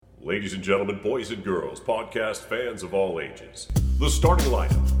Ladies and gentlemen, boys and girls, podcast fans of all ages, the starting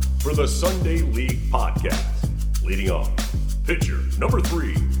lineup for the Sunday League podcast. Leading off, pitcher number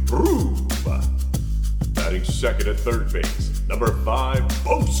 3, Rube. Batting second at third base, number 5,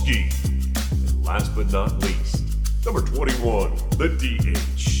 Boski. And last but not least, number 21, the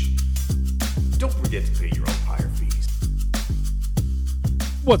DH. Don't forget to pay your umpire fees.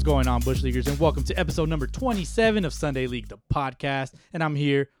 What's going on, Bush Leaguers, and welcome to episode number 27 of Sunday League, the podcast. And I'm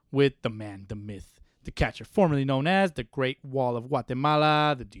here with the man, the myth, the catcher, formerly known as the Great Wall of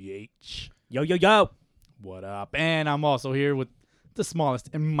Guatemala, the DH. Yo, yo, yo. What up? And I'm also here with the smallest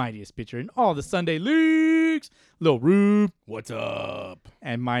and mightiest pitcher in all the Sunday Leagues, Lil Rube. What's up?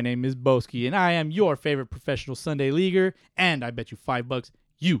 And my name is Boski, and I am your favorite professional Sunday Leaguer. And I bet you $5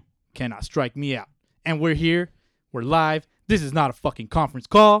 you cannot strike me out. And we're here. We're live. This is not a fucking conference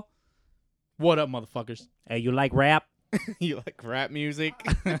call. What up, motherfuckers? Hey, you like rap? You like rap music?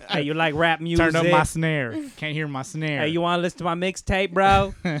 Hey, you like rap music? Turn up my snare. Can't hear my snare. Hey, you want to listen to my mixtape,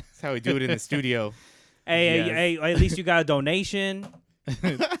 bro? That's how we do it in the studio. Hey, at least you got a donation.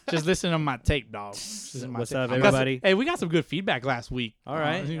 Just listen to my tape, dog. Listen to my What's tape. up, I got some- everybody? Hey, we got some good feedback last week. All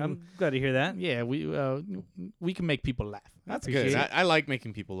right. I'm glad to hear that. Yeah, we can make people laugh. That's Appreciate good. it. I like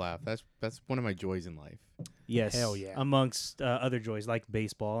making people laugh. That's one of my joys in life. Yes. Hell yeah. Amongst other joys like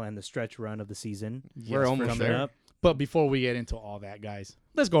baseball and the stretch run of the season. We're almost coming there. up. But before we get into all that, guys,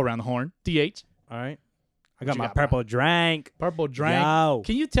 let's go around the horn. DH, All right. I What got you my got, bro? purple drink. purple drink. Yo.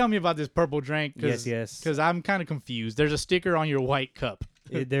 Can you tell me about this purple drink? Yes. Because I'm kind of confused. There's a sticker on your white cup.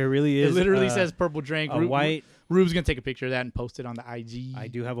 There really is. It literally says purple drink. a white. Rube's gonna take a picture of that and post it on the IG. I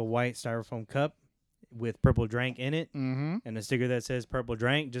do have a white styrofoam cup with purple drink in it. Mm-hmm. And a sticker that says purple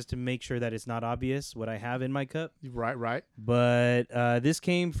drink just to make sure that it's not obvious what I have in my cup. Right. But this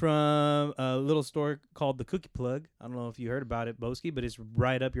came from a little store called the Cookie Plug. I don't know if you heard about it, Boski, but it's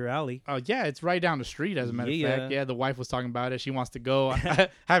right up your alley. Oh yeah, it's right down the street. As a matter of Yeah. fact, yeah. The wife was talking about it. She wants to go. I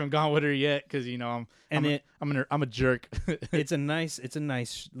haven't gone with her yet because I'm a jerk. It's a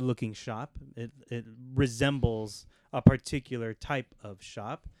nice looking shop. It resembles a particular type of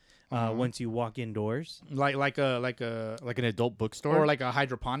shop. Once you walk indoors, like a Like an adult bookstore? or like a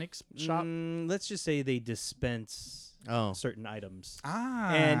hydroponics shop. let's just say they dispense Oh. certain items.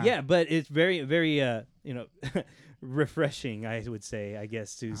 Ah, And yeah, but it's very, very, refreshing, I would say, I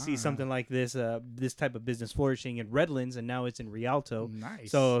guess, to see something like this, this type of business flourishing in Redlands, and now it's in Rialto.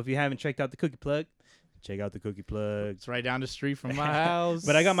 nice. So if you haven't checked out the Cookie Plug, check out the Cookie Plug. it's right down the street from my house.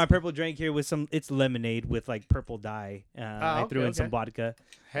 But I got my purple drink here with it's lemonade with like purple dye. I threw in okay. some vodka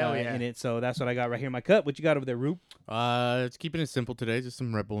Hell yeah. in it. So that's what I got right here in my cup. What you got over there, Rube? It's keeping it simple today. Just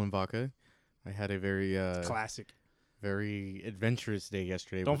some Red Bull and vodka. I had a very Classic. very adventurous day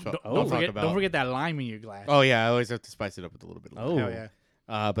yesterday. Don't which I'll don't talk forget about. don't forget that lime in your glass. Oh yeah, I always have to spice it up with a little bit. Oh. Hell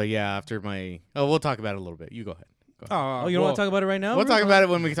yeah. But yeah, after we'll talk about it a little bit. You go ahead. Oh, you don't want to talk about it right now? We'll Rube? talk about it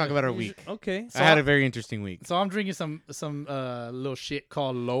when we talk about our week. Okay. I had a very interesting week. So I'm drinking some little shit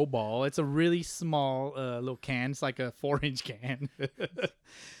called Low Ball. It's a really small little can. It's like a 4-inch can.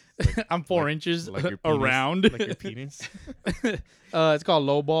 I'm 4 inches Like your penis, around. like your penis. It's called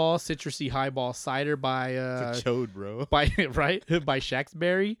Low Ball Citrusy Highball Cider by It's a chode, bro. by by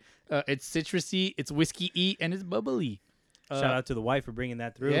Shaxberry. It's citrusy, it's whiskey-y, and it's bubbly. Shout out to the wife for bringing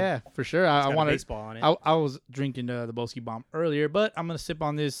that through. Yeah, for sure. It's I got a wanted. baseball on it. I was drinking the Boski Bomb earlier, but I'm gonna sip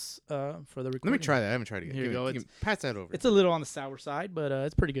on this for the recording. Let me try that. I haven't tried it yet. Here you go. Pass that over. It's a little on the sour side, but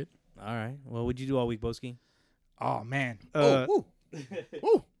it's pretty good. All right. Well, what'd you do all week, Boski? Oh man. Woo.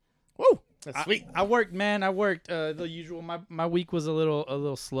 Woo. That's sweet. I worked, man. I worked the usual. My week was a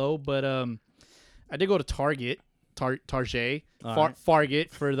little slow, but I did go to Target. Target, All right.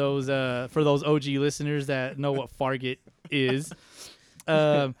 Farget for those OG listeners that know what Farget is.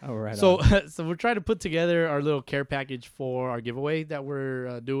 All right. So we're trying to put together our little care package for our giveaway that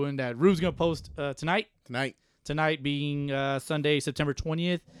we're doing. That Rube's gonna post tonight. Tonight being Sunday, September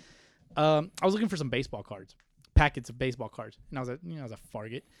 20th. I was looking for some baseball cards, packets of baseball cards, and I was like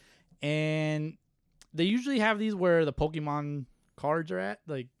Farget, and they usually have these where the Pokemon cards are at.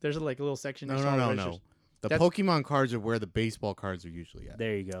 Like there's like a little section. next to all the No. registers. The That's- Pokemon cards are where the baseball cards are usually at.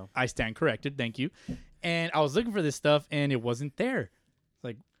 there you go. I stand corrected. Thank you. And I was looking for this stuff, and it wasn't there.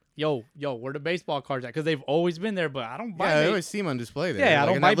 Like, yo, where the baseball cards at? Because they've always been there, but I don't buy. Yeah, I ba- always see them on display there. Yeah, I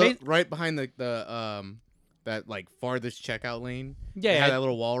don't in buy that right behind the that like farthest checkout lane. Yeah, They have that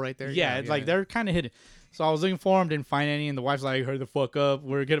little wall right there. Yeah, it's like they're kind of hidden. So I was looking for them, didn't find any, and the wife's like, "Hurry the fuck up,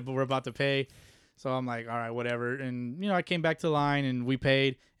 we're about to pay." So I'm like, all right, whatever. And I came back to the line and we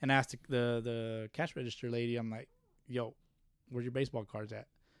paid, and asked the cash register lady. I'm like, yo, where's your baseball cards at?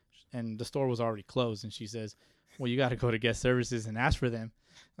 And the store was already closed. And she says, well, you got to go to guest services and ask for them.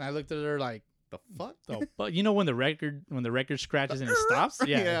 And I looked at her like, The fuck? but you know when the record scratches and it stops?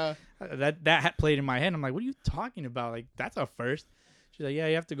 Yeah. That played in my head. I'm like, what are you talking about? Like, that's a first. She's like, yeah,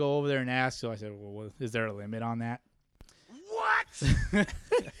 you have to go over there and ask. So I said, well, is there a limit on that? What?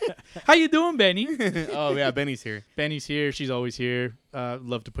 How you doing, Benny? Oh yeah, Benny's here. Benny's here. She's always here.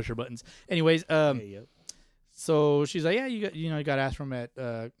 Love to push her buttons. Anyways, Yep. so she's like, yeah, you got to ask from at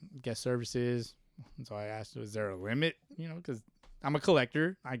guest services. And so I asked, is there a limit? You know, because I'm a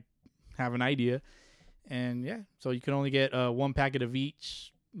collector. I have an idea. And yeah, so you can only get one packet of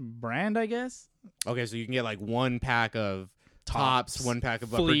each brand, I guess. Okay, so you can get like one pack of Tops, one pack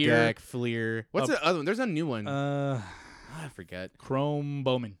of Upper Fleer. Deck, Fleer. What's the other one? There's a new one. I forget. Chrome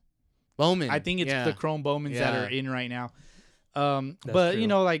Bowman. Bowman. I think it's the Chrome Bowmans that are in right now. But true. you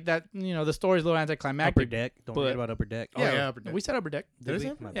know, like that, you know, the story's a little anticlimactic. Upper Deck. Don't forget about Upper Deck. Upper Deck. We said Upper Deck. Did we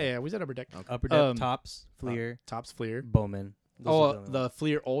say My Yeah, we said Upper Deck. Okay. Upper Deck, Tops, Fleer, Tops Fleer. Bowman. Those are The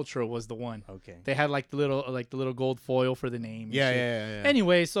Fleer Ultra was the one. Okay. They had like the little gold foil for the name. and Yeah. shit.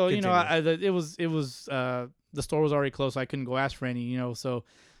 Anyway, so you know, Continue. it was the store was already closed, so I couldn't go ask for any. You know, so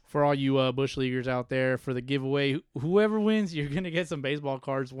for all you Bush Leaguers out there, for the giveaway, whoever wins, you're gonna get some baseball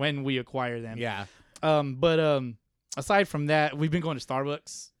cards when we acquire them. Yeah. But aside from that, we've been going to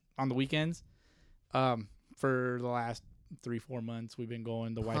Starbucks on the weekends. For the last 3-4 months, we've been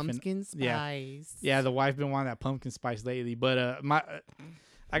going. The wife Pumpkin spice. yeah, the wife been wanting that pumpkin spice lately. But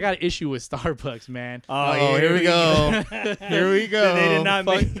I got an issue with Starbucks, man. Oh, here we go. Here we go. They did not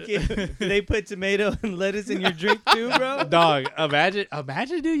make it. Did they put tomato and lettuce in your drink too, bro? Dog, imagine,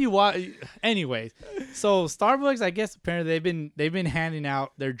 dude. You watch. Anyways, so Starbucks, I guess apparently they've been handing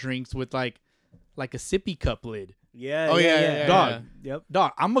out their drinks with like a sippy cup lid. Yeah. Oh, yeah. Dog. Yep.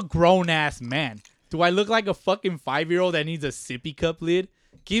 Dog, I'm a grown ass man. Do I look like a fucking 5-year-old that needs a sippy cup lid?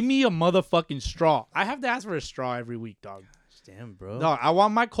 Give me a motherfucking straw. I have to ask for a straw every week, dog. Damn, bro. Dog, I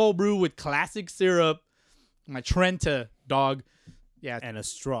want my cold brew with classic syrup, my Trenta, dog. Yeah, And a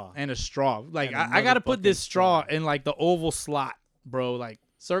straw. and a straw. Like, And a I gotta put this motherfucking straw straw. in like the oval slot, bro. Like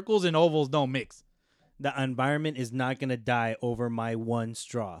circles and ovals don't mix. The environment is not gonna die over my one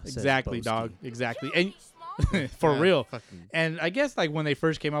straw. says Exactly, Boski. dog. Exactly. And for real. Fucking- And I guess like when they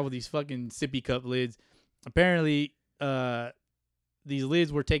first came out with these fucking sippy cup lids, apparently these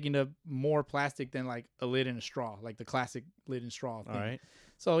lids were taking up more plastic than like a lid and a straw, like the classic lid and straw thing. All right.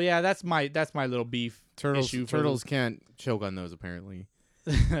 So yeah, that's my little beef issue. Turtles can't choke on those apparently.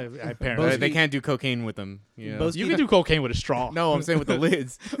 Apparently, They can't do cocaine with them. You know? Boski- you can do cocaine with a straw. No, I'm saying with the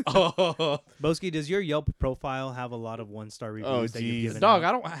lids. Oh, Boski, does your Yelp profile have a lot of 1-star reviews? Oh, that you've geez. given dog, out?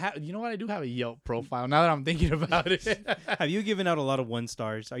 I don't have. You know what? I do have a Yelp profile. Now that I'm thinking about it. Have you given out a lot of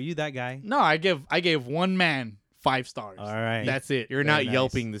 1-stars? Are you that guy? No, I gave one man 5 stars. All right. That's it. You're Very not nice.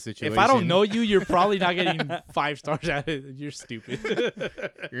 yelping the situation. If I don't know you, you're probably not getting 5 stars out of it. You're stupid.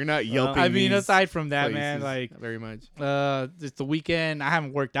 you're not yelping. I mean, these aside from that, man, places like very much. it's the weekend. I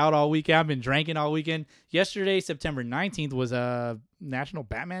haven't worked out all weekend. I've been drinking all weekend. Yesterday, September 19th, was National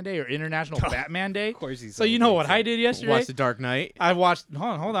Batman Day or International Batman Day. Of course he's So you know what I did yesterday? Watch The Dark Knight. I watched.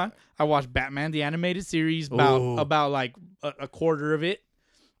 Hold on. I watched Batman the animated series Ooh. about like a quarter of it.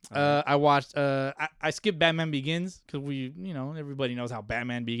 I watched. I skipped Batman Begins because everybody knows how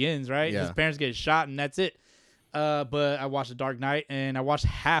Batman begins, right? Yeah. His parents get shot and that's it. But I watched The Dark Knight and I watched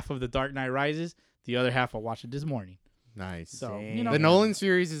half of The Dark Knight Rises. The other half I watched it this morning. Nice. So Damn. The Nolan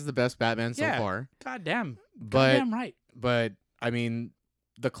series is the best Batman so Yeah. far. Goddamn. But Goddamn right. but I mean,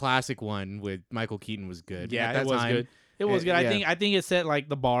 the classic one with Michael Keaton was good. Yeah, At that it was time, good. It was good. yeah. I think it set like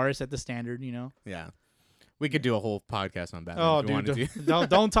the bar, it set the standard. Yeah. We could do a whole podcast on Batman Oh, if we dude, wanted to.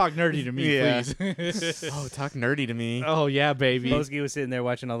 don't talk nerdy to me, Yeah. please. Oh, talk nerdy to me. Oh yeah, baby. Boski was sitting there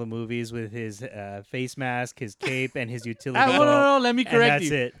watching all the movies with his face mask, his cape, and his utility No, belt. let me and correct that's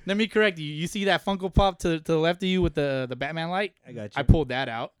you. it. Let me correct you. You see that Funko Pop to the left of you with the Batman light? I got you. I pulled that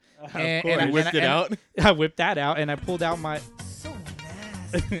out. Of and course. I- You whipped it out? I whipped that out, and I pulled out my.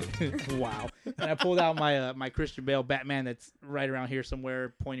 Wow! And I pulled out my my Christian Bale Batman that's right around here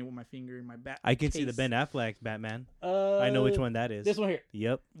somewhere, pointing with my finger in my bat. I can see the case. Ben Affleck Batman. I know which one that is. This one here.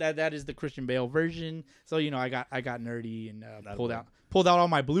 Yep. That is the Christian Bale version. So I got nerdy and That'll pulled work. out all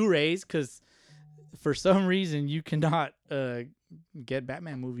my Blu-rays because for some reason you cannot get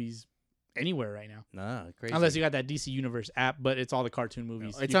Batman movies anywhere right now Nah, crazy. unless you got that DC Universe app, but it's all the cartoon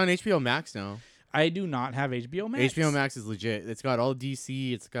movies. It's on HBO Max now. I do not have HBO Max. HBO Max is legit. It's got all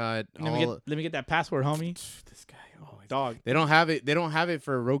DC. It's got Let all. me get that password, homie. This guy. Oh, Dog. They don't have it. They don't have it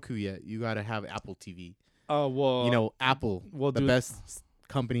for Roku yet. You gotta have Apple TV. Oh well. Apple, we'll the do- best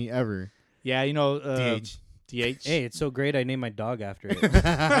company ever. Yeah, DH. TH. Hey, it's so great. I named my dog after it.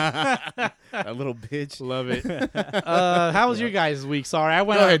 That little bitch. Love it. How was your guys' week? Sorry, I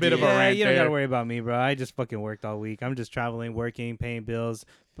went Go on a ahead, bit of a Diaz. rant you don't there. gotta worry about me, bro. I just fucking worked all week. I'm just traveling, working, paying bills,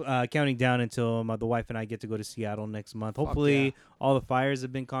 counting down until the wife and I get to go to Seattle next month. Hopefully, all the fires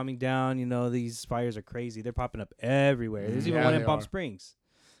have been calming down. You know, these fires are crazy. They're popping up everywhere. There's even Yeah, one they in Palm are. Springs.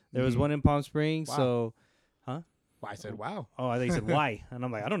 There was one in Palm Springs. Wow. So, I said, wow. oh, I think you said why, and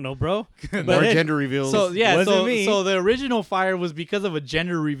I'm like, I don't know, bro. More hey, gender reveals. So yeah, wasn't me. so the original fire was because of a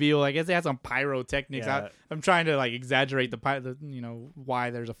gender reveal. I guess they had some pyrotechnics. Yeah. I'm trying to like exaggerate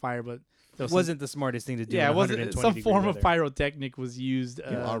why there's a fire, but there It wasn't the smartest thing to do. Yeah, in it wasn't 120 some degree form of weather. pyrotechnic was used.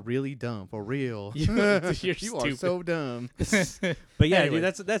 you are really dumb, for real. you're You are stupid. so dumb. But yeah, Anyway.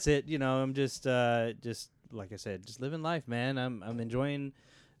 dude, that's it. You know, I'm just like I said, just living life, man. I'm enjoying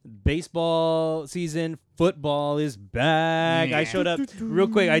baseball season. Football is back. Yeah. I showed up real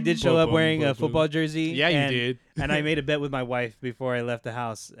quick. I did show up wearing a football jersey. Yeah, you and, did. And I made a bet with my wife before I left the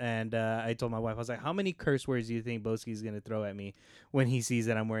house. And I told my wife, I was like, how many curse words do you think Boski's going to throw at me when he sees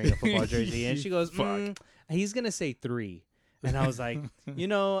that I'm wearing a football jersey? And she goes, he's going to say 3. And I was like, you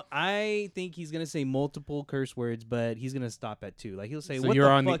know, I think he's gonna say multiple curse words, but he's gonna stop at 2. Like he'll say, So "What you're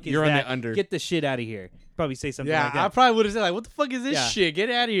the on the- fuck is you're on the that? under. Get the shit out of here." Probably say something Yeah, like I that. probably would have said like, "What the fuck is this Yeah. shit?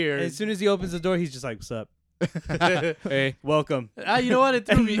 Get out of here!" And as soon as he opens the door, he's just like, "What's up? Hey, Welcome." You know what? It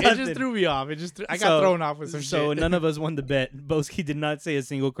threw me. It Nothing. just threw me off. It just I got So- thrown off with some So shit. none of us won the bet. Boski did not say a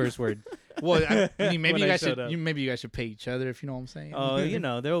single curse word. Well, I mean, maybe When you I guys showed should. up. Maybe you guys should pay each other if you know what I'm saying. Oh, you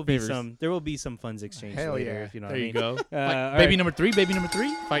know, there will be Favors. some funds exchanged Hell later. yeah! If you know there what I you mean. go. All Baby right. number 3. Baby number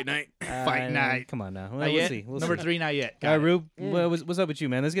 3. fight night. Fight night. Come on now. Well, Not we'll yet. see. We'll Number see. 3, not yet. Got it. Rube, what's up with you,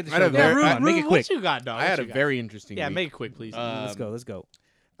 man? Let's get the I show had a going. very- Come Yeah, on, Rube, make it quick. What you got, dog? I had What a you got? very interesting Yeah, week. make it quick, please. Let's go. Let's go.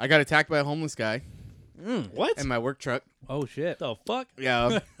 I got attacked by a homeless guy What? in my work truck. Oh shit. the fuck?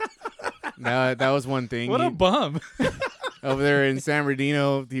 Yeah. that was one thing. What a bum. Over there in San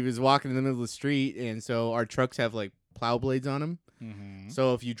Bernardino, he was walking in the middle of the street, and so our trucks have like plow blades on them.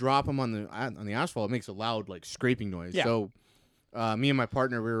 So if you drop them on the asphalt, it makes a loud like scraping noise. Yeah. So me and my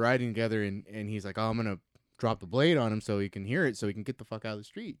partner, we were riding together, and he's like, "Oh, I'm gonna drop the blade on him so he can hear it, so he can get the fuck out of the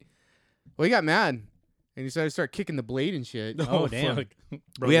street." Well, he got mad, and he decided to start kicking the blade and shit. Oh, damn. fuck.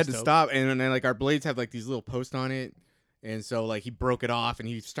 We had to Broke stop, and then like our blades have like these little posts on it, and so like he broke it off, and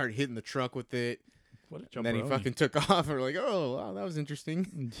he started hitting the truck with it. What a And then he jabroni. fucking took off. And we're like, oh, wow, that was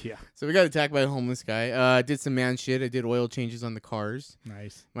interesting. Yeah. So we got attacked by a homeless guy. Did some man shit. I did oil changes on the cars.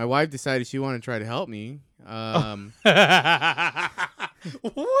 Nice. My wife decided she wanted to try to help me. What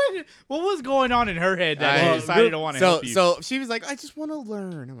was going on in her head that I- she decided to want to help you? So she was like, I just want to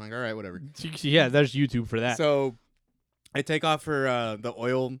learn. I'm like, all right, whatever. Yeah, there's YouTube for that. So I take off her the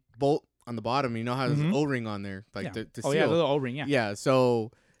oil bolt on the bottom. You know how there's an Mhm. O-ring on there, like yeah. to Oh seal. yeah, the little O-ring. Yeah. Yeah,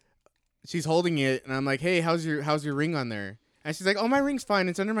 so she's holding it, and I'm like, "Hey, how's your ring on there?" And she's like, "Oh, my ring's fine.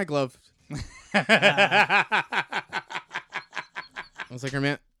 It's under my glove." I was like,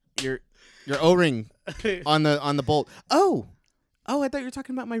 "Man, your O-ring on the bolt." Oh, I thought you were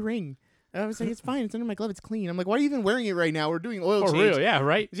talking about my ring. And I was like, "It's fine. It's under my glove. It's clean." I'm like, "Why are you even wearing it right now? We're doing oil For change." real, yeah,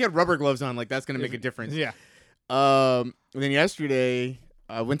 right. She had rubber gloves on. Like that's gonna make a difference. Yeah. And then yesterday,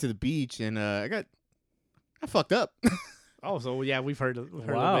 I went to the beach and I fucked up. Oh, so yeah, we've heard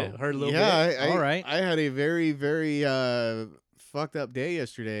Wow. a little bit. Yeah, All right. I had a very, very fucked up day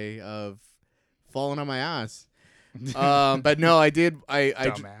yesterday of falling on my ass. But no, I did.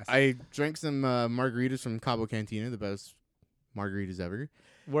 Dumbass. I drank some margaritas from Cabo Cantina, the best margaritas ever.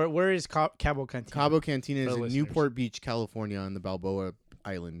 Where is Cabo Cantina? Cabo Cantina is For in listeners. Newport Beach, California, on the Balboa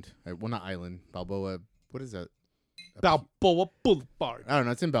Island. Well, not island, Balboa. What is that? Balboa Boulevard. I don't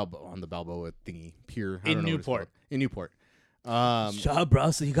know. It's in Balboa on the Balboa thingy pier. I In don't know what it's Newport. called. In Newport. Shut up,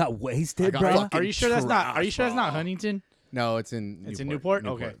 bro. So you got wasted, I got bro? fucking Are you sure that's not? Are you sure that's not bro. Huntington? No, it's in Newport. It's in Newport?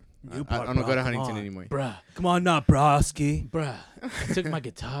 Okay. Newport, I don't go bro, to come Huntington on. anymore. Bruh, Come on now, broski. bruh. I took my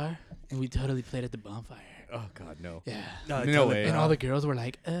guitar and we totally played at the bonfire. Oh God, no. Yeah. No way. And all the girls were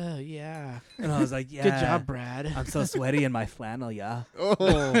like, "Oh yeah, And I was like, yeah. good job, Brad." I'm so sweaty in my flannel, yeah.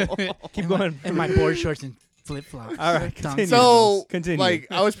 Oh. Keep going. And my board shorts and flip flops. All right, continue. So, Continue. like,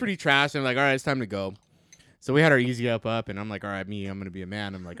 I was pretty trash. I'm like, all right, it's time to go. So we had our easy up, and I'm like, all right, I'm gonna be a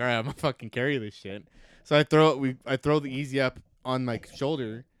man. I'm like, all right, I'm gonna fucking carry this shit. So I throw the easy up on my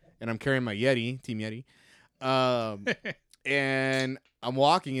shoulder, and I'm carrying my Yeti, Team Yeti, and I'm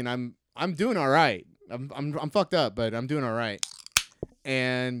walking, and I'm doing all right. I'm fucked up, but I'm doing all right.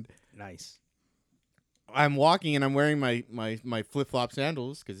 And Nice. I'm walking, and I'm wearing my flip flop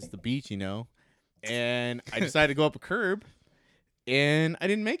sandals because it's the beach, you know. And I decided to go up a curb, and I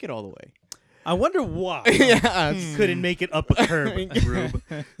didn't make it all the way. I wonder why. Yeah. Couldn't make it up a curb, Rube.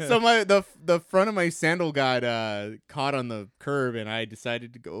 So the front of my sandal got caught on the curb, and I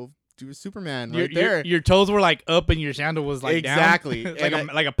decided to go do a Superman right there. Your toes were like up and your sandal was like Exactly. down.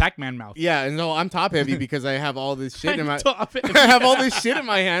 like a Pac-Man mouth. Yeah, and so I'm top heavy because I have all this shit in my Top it. I have all this shit in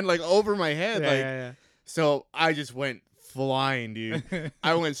my hand, like over my head. like yeah. So I just went flying, dude.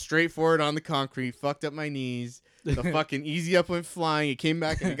 I went straight forward on the concrete, fucked up my knees. The fucking easy up went flying. It came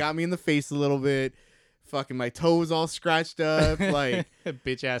back and it got me in the face a little bit. Fucking my toes all scratched up, like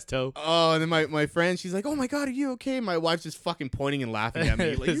bitch ass toe. oh. And then my friend, she's like, "Oh my god, are you okay?" My wife's just fucking pointing and laughing at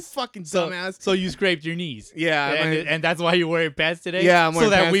me, like, "You fucking dumbass." So you scraped your knees. Yeah, and that's why you're wearing pants today. Yeah, I'm so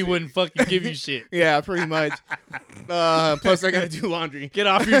wearing that pants we today. wouldn't fucking give you shit. Yeah, pretty much. Plus, I gotta do laundry. Get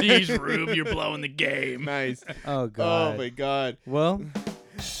off your knees, Rube. You're blowing the game. Nice. Oh god. Oh my god. Well,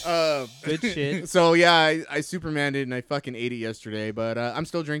 good shit. So yeah, I Supermaned it and I fucking ate it yesterday, but I'm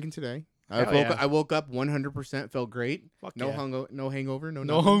still drinking today. I woke up 100%, felt great. Fuck No yeah. no hangover, no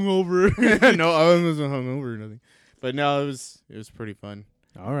No nothing. hungover. No, I wasn't hungover or nothing. But no, it was pretty fun.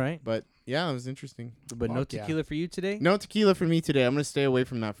 All right. But yeah, it was interesting. But no Fuck yeah. tequila for you today? No tequila for me today. I'm gonna stay away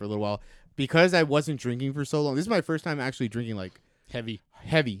from that for a little while because I wasn't drinking for so long. This is my first time actually drinking like Heavy.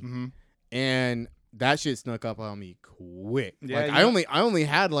 heavy, Mm-hmm. and that shit snuck up on me quick. Yeah, Like you- I only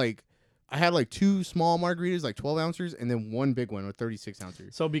had like. I had like 2 small margaritas, like 12 ounces, and then 1 big one with 36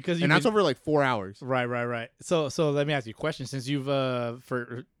 ounces. So because you And that's over like 4 hours. right. So let me ask you a question. Since you've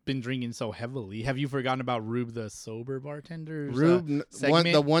been drinking so heavily, have you forgotten about Rube the sober bartender? Rube,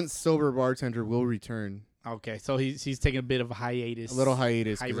 segment? the once sober bartender will return. Okay, so he's taking a bit of a hiatus. A little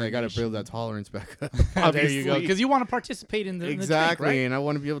hiatus because I got to Hibernation. build that tolerance back up. There you go. obviously. Because you want to participate in the Exactly, drink, right? and I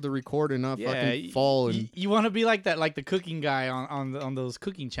want to be able to record and not Yeah, fucking fall. And you want to be like that, like the cooking guy on those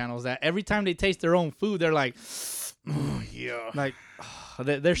cooking channels. That every time they taste their own food, they're like, yeah, like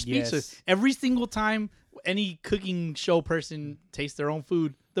they're speechless. Yes. Every single time any cooking show person tastes their own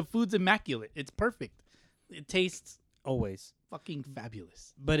food, the food's immaculate. It's perfect. It tastes Always. fucking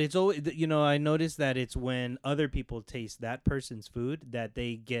fabulous. But it's always, I noticed that it's when other people taste that person's food that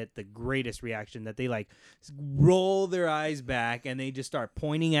they get the greatest reaction, that they like roll their eyes back and they just start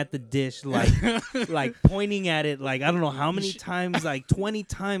pointing at the dish, like pointing at it, like, I don't know how many times, like 20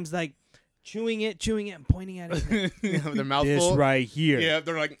 times, like chewing it and pointing at it. their mouth This full. right here. Yeah,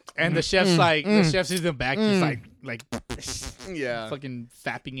 they're like, And the chef's like, the chef's in the back, just like yeah. fucking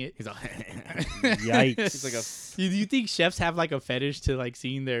fapping it. He's like, Yikes. he's like a. Do you think chefs have like a fetish to like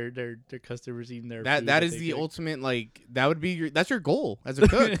seeing their customers eating their food That is they the cook? ultimate, like, that would be that's your goal as a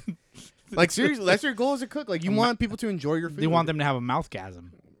cook. Like, seriously, that's your goal as a cook. Like, you want people to enjoy your food. They want them to have a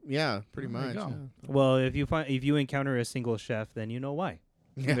mouthgasm. Yeah, pretty There you much. go. Yeah. Well, if you encounter a single chef, then you know why.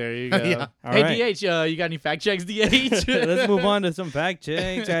 Yeah. There you go. Yeah. All Hey, right. DH, you got any fact checks, DH? Let's move on to some fact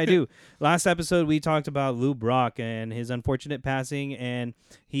checks. I do. Last episode, we talked about Lou Brock and his unfortunate passing, and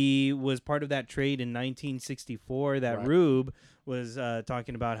he was part of that trade in 1964 that Right. Rube was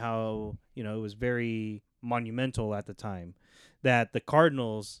talking about how, it was very monumental at the time, that the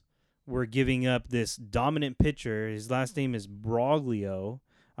Cardinals were giving up this dominant pitcher. His last name is Broglio.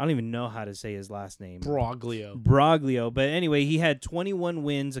 I don't even know how to say his last name. Broglio. But anyway, he had 21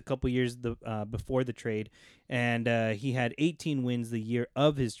 wins a couple years before the trade, and he had 18 wins the year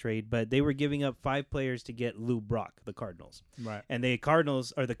of his trade, but they were giving up 5 players to get Lou Brock, the Cardinals. Right. And the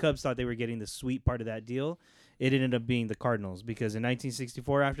Cubs thought they were getting the sweet part of that deal. It ended up being the Cardinals because in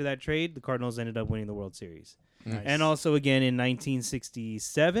 1964, after that trade, the Cardinals ended up winning the World Series. Nice. And also again in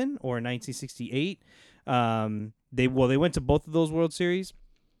 1967 or 1968, they went to both of those World Series,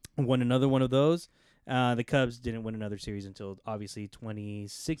 won another one of those. The Cubs didn't win another series until obviously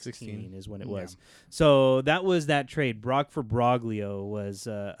 2016 is when it was. So that was that trade. Brock for Broglio was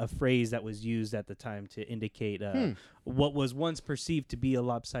a phrase that was used at the time to indicate what was once perceived to be a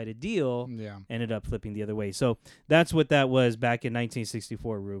lopsided deal ended up flipping the other way. So that's what that was back in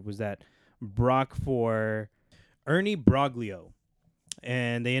 1964, Rube, was that Brock for Ernie Broglio.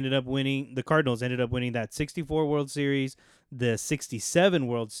 And they ended up winning, the Cardinals ended up winning that 64 World Series, the 67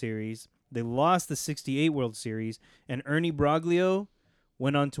 World Series. They lost the 68 World Series, and Ernie Broglio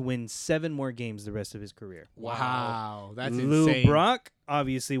went on to win 7 more games the rest of his career. Wow. That's Lou insane. Brock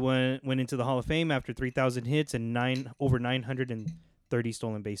obviously went into the Hall of Fame after 3,000 hits and over 930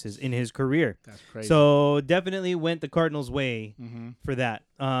 stolen bases in his career. That's crazy. So definitely went the Cardinals' way Mm-hmm. for that.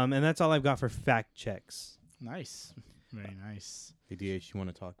 And that's all I've got for fact checks. Nice. Very nice. Hey, DH, you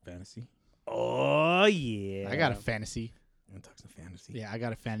want to talk fantasy? Oh, yeah. I got a fantasy. You want to talk some fantasy? Yeah, I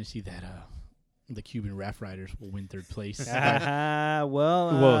got a fantasy that the Cuban Raft Riders will win third place.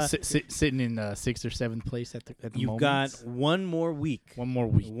 Well, sitting in 6th or 7th place at the you've moment. got one more week. One more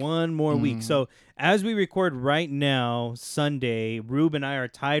week. One more week. So as we record right now, Sunday, Rube and I are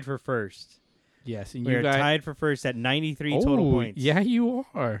tied for first. Yes, and We're tied for first at 93 total points. Yeah, you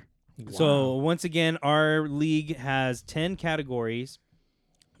are. So once again, our league has 10 categories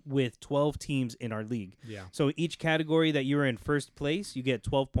with 12 teams in our league. Yeah. So each category that you're in first place, you get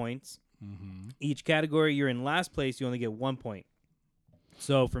 12 points. Mm-hmm. Each category you're in last place, you only get 1 point.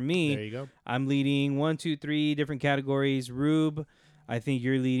 So for me, There you go. I'm leading 1, 2, 3 different categories. Rube, I think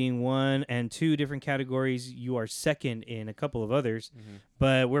you're leading 1 and 2 different categories. You are second in a couple of others,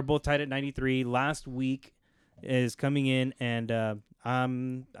 but we're both tied at 93. Last week is coming in, and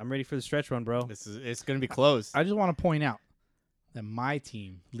I'm ready for the stretch run, bro. It's gonna be close. I just want to point out that my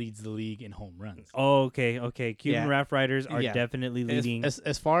team leads the league in home runs. Oh, okay. Cuban Yeah. Raft Riders are Yeah. definitely leading.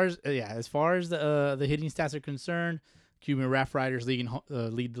 As far as the hitting stats are concerned, Cuban Raft Riders lead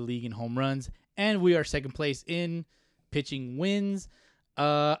the league in home runs, and we are second place in pitching wins.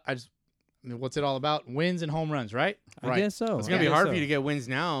 What's it all about? Wins and home runs, right? I guess so. It's gonna I be guess hard so. for you to get wins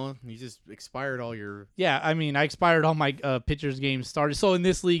now. You just expired all your. Yeah, I mean, I expired all my pitchers games started. So in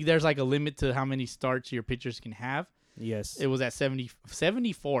this league, there's like a limit to how many starts your pitchers can have. Yes. It was at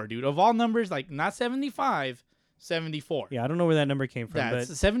 74, dude. Of all numbers, like not 75, 74. Yeah, I don't know where that number came from, That's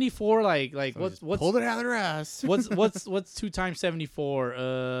but 74. Like what's pulled it out of their ass. what's 2 times 74?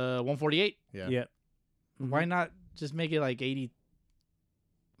 148. yeah. Why not just make it like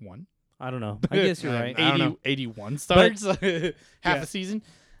 81? I don't know. I guess you're right. I don't know. 81 starts half Yeah. a season.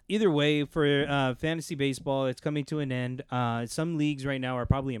 Either way, for fantasy baseball, it's coming to an end. Some leagues right now are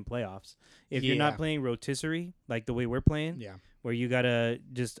probably in playoffs. If you're not Yeah. playing rotisserie, like the way we're playing, Yeah. where you got to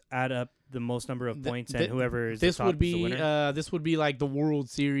just add up the most number of points and whoever is This the top would is the be winner. this would be like the World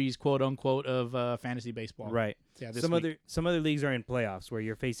Series, quote unquote, of fantasy baseball. Right. Yeah. This Some week. other leagues are in playoffs where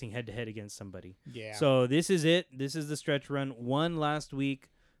you're facing head to head against somebody. Yeah. So this is it. This is the stretch run. One last week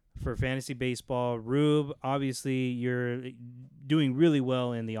for fantasy baseball. Rube, obviously you're doing really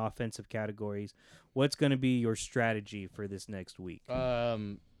well in the offensive categories. What's going to be your strategy for this next week?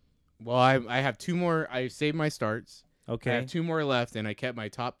 Well, I have 2 more. I saved my starts. I Okay. have 2 more left, and I kept my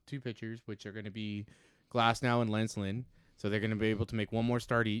top 2 pitchers, which are going to be Glasnow and Lance Lynn. So they're going to be able to make 1 more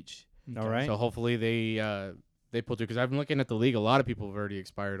start each. All right. So hopefully they pull through, because I've been looking at the league. A lot of people have already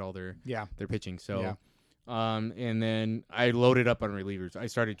expired all their Yeah. pitching. So, Yeah. and then I loaded up on relievers. I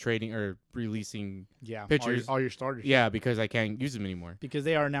started trading or releasing. Yeah. Pitchers. All your starters. Yeah, because I can't use them anymore. Because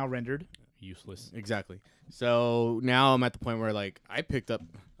they are now rendered useless. Exactly. So now I'm at the point where like I picked up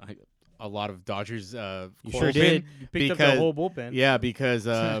a lot of Dodgers. You bullpen sure did. You picked up the because- whole bullpen. Yeah, because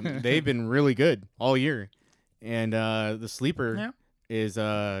they've been really good all year, and the sleeper Yeah. is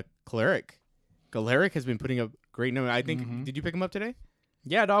Galaric. Galaric has been putting up great numbers. I think. Mhm. Did you pick him up today?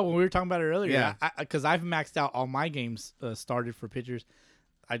 Yeah, dog. When we were talking about it earlier, Yeah. because I've maxed out all my games started for pitchers.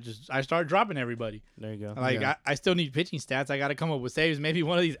 I started dropping everybody. There you go. Like Yeah. I still need pitching stats. I got to come up with saves. Maybe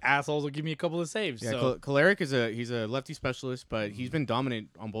one of these assholes will give me a couple of saves. Yeah, so. Galaric is he's a lefty specialist, but he's been dominant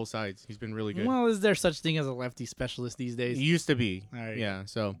on both sides. He's been really good. Well, is there such thing as a lefty specialist these days? He used to be. All right. Yeah.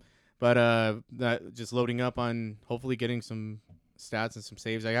 So, but that just loading up on hopefully getting some stats and some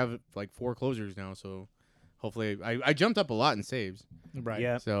saves. I have like 4 closers now, so hopefully I jumped up a lot in saves. Right.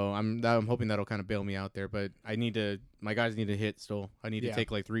 Yeah. So I'm hoping that'll kind of bail me out there. But my guys need to hit still. I need to Yeah.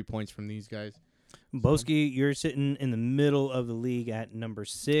 take like 3 points from these guys. Boski, you're sitting in the middle of the league at number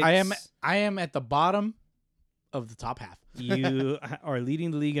 6. I am at the bottom of the top half. You are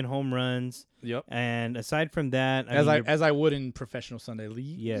leading the league in home runs, Yep. and aside from that, As mean, you're- I would in professional Sunday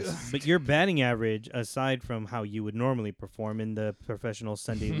league. yes, but your batting average, aside from how you would normally perform in the professional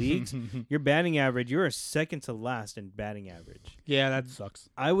Sunday leagues, your batting average, you're a second to last in batting average. Yeah, that sucks.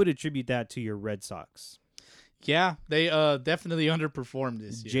 I would attribute that to your Red Sox. Yeah, they definitely underperformed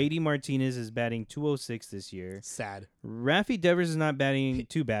this year. JD Martinez is batting 206 this year. Sad. Raffy Devers is not batting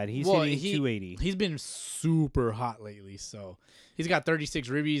too bad. He's hitting 280. He's been super hot lately, so he's got 36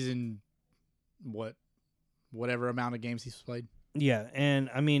 ribbies in whatever amount of games he's played. Yeah, and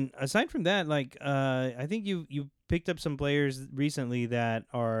I mean, aside from that, like I think you picked up some players recently that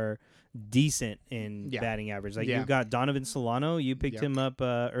are decent in Yeah. batting average. Like Yeah. you've got Donovan Solano. You picked Yep. him up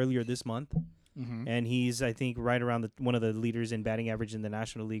earlier this month, Mm-hmm. and he's I think right around one of the leaders in batting average in the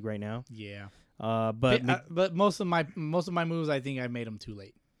National League right now. Yeah, But but most of my moves, I think I made them too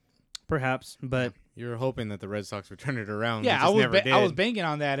late. perhaps, but You're hoping that the Red Sox would turn it around. Yeah, They just never did. I was banking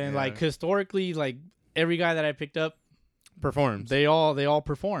on that, and Yeah. like historically, like every guy that I picked up, Performs. they all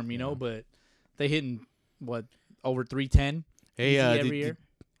perform, you know, but they hitting over 310 Hey, every year.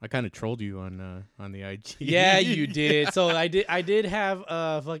 I kind of trolled you on the IG. Yeah, you did. So I did have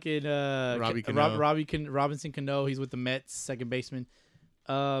fucking Robbie Cano. Robinson Cano. He's with the Mets, second baseman.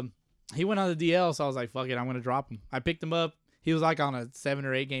 He went on the DL, so I was like, fuck it, I'm gonna drop him. I picked him up. He was like on a 7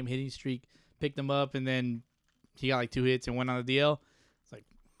 or 8 game hitting streak. Picked him up, and then he got like 2 hits and went on the DL. It's like,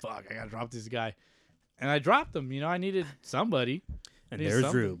 fuck, I gotta drop this guy. And I dropped him. I needed somebody. And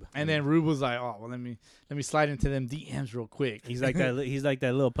there's Rube. And then Rube was like, "Oh, well, let me slide into them DMs real quick." He's like that. He's like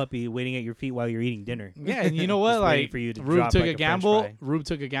that little puppy waiting at your feet while you're eating dinner. Yeah, and you know what? Just waiting Like, for you to Rube drop took like a a French gamble. fry. Rube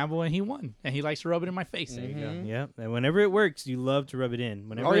took a gamble, and he won. And he likes to rub it in my face. There you go. Yeah, and whenever it works, you love to rub it in.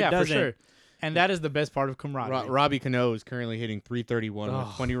 Whenever it for doesn't, sure. And that is the best part of camaraderie. Robbie Cano is currently hitting 331 with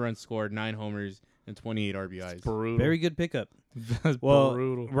Oh. 20 runs scored, 9 homers, and 28 RBIs. Brutal. very good pickup. That's Well,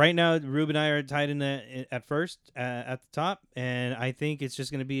 brutal. right now, Rube and I are tied in at first at the top, and I think it's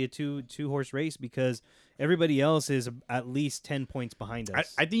just going to be a two horse race because everybody else is at least 10 points behind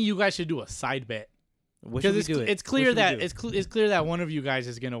us. I think you guys should do a side bet what should we do? it's clear that it's clear that one of you guys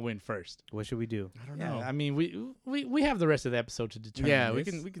is gonna win first. What should we do? I don't Yeah, know. I mean we have the rest of the episode to determine. Yeah, we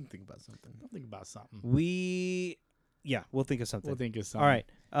this. can think about something. We'll think about something. We'll think of something. We'll think of something. All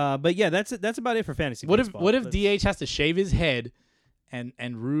right, but yeah, that's about it for fantasy. What if baseball. what if Let's DH has to shave his head, and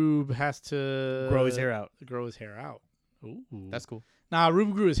Rube has to grow his hair out? Grow his hair out. Ooh, That's cool. nah.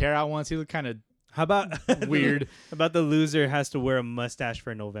 Rube grew his hair out once. He looked kind of How about weird. about the loser has to wear a mustache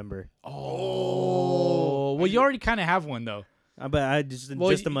for November? Oh, well, you already kind of have one though. But I just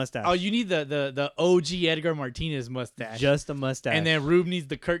a mustache. Oh, you need the OG Edgar Martinez mustache. just a mustache. and then Rube needs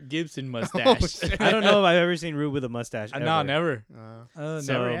the Kirk Gibson mustache. I don't know if I've ever seen Rube with a mustache. No, ever. never. So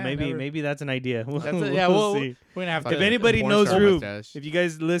Never, yeah, never. maybe that's an idea. That's it. Yeah, we'll we'll see. we're gonna have If to. If anybody porn knows star Rube, mustache. if you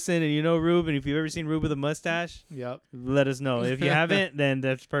guys listen and you know Rube, and if you've ever seen Rube with a mustache, Yep. let us know. If you haven't, then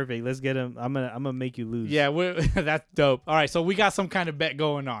that's perfect. Let's get him. I'm gonna make you lose. Yeah, that's dope. All right, so we got some kind of bet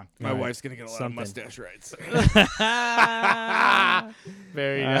going on. My All right. wife's gonna get a lot Something. of mustache rights.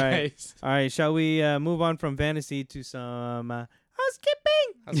 Very All right. nice. All right. Shall we move on from fantasy to some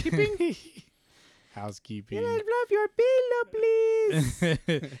housekeeping? Housekeeping. Housekeeping. Can I love your pillow,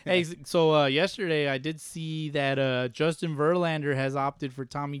 please? Hey, so yesterday I did see that Justin Verlander has opted for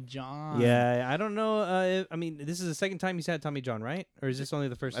Tommy John. Yeah, I don't know. I mean, this is the second time he's had Tommy John, right? Or is this only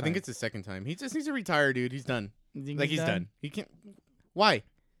the first I time? think it's the second time. He just needs to retire, dude. He's done. You think Like he's done. He can't. Why?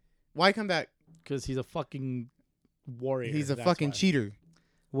 Why come back? Because he's a fucking warrior. He's a that's fucking why. cheater.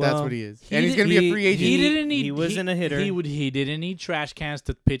 Well, That's what he is. And he's gonna be a free agent. He didn't need. he wasn't a hitter. He didn't need trash cans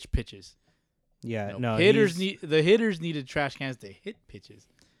to pitch pitches. Yeah, No, no. hitters he's- the hitters needed trash cans to hit pitches.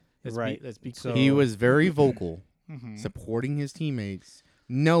 Right. Let's be So- clear. He was very vocal, Mhm. supporting his teammates,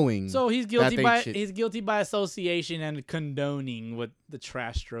 knowing. So he's that guilty they by should- he's guilty by association and condoning what the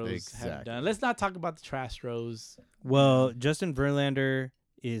Trastros have Exactly. done. Let's not talk about the Trastros. Well, Justin Verlander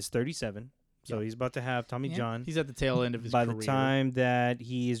is 37, so Yeah. he's about to have Tommy Yeah, John. He's at the tail end of his By career. the time that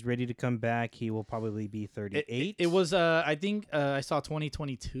he is ready to come back, he will probably be 38. It was I think I saw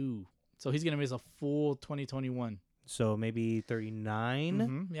 2022. So he's gonna miss a full 2021. so maybe 39.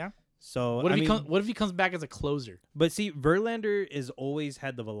 Mhm, yeah. So What if I mean, what if he comes back as a closer? But see, Verlander has always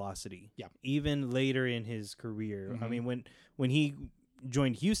had the velocity. Yeah. Even later in his career, I Mhm. mean, when he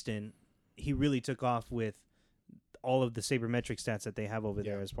joined Houston, he really took off with all of the sabermetric stats that they have over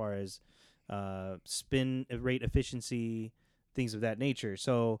there, Yeah. as far as spin rate efficiency, things of that nature.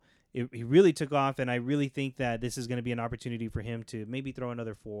 So he really took off, and I really think that this is going to be an opportunity for him to maybe throw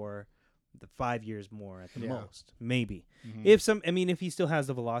another 5 years more at the Yeah. most, maybe. Mhm. If he still has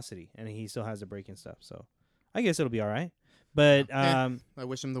the velocity and he still has the breaking stuff, so I guess it'll be all right. But I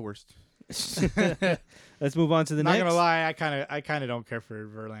wish him the worst. let's move on to the Not next. gonna lie, I kind of don't care for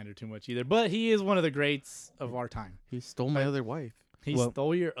Verlander too much either. But he is one of the greats of our time. He stole my other wife. He Well-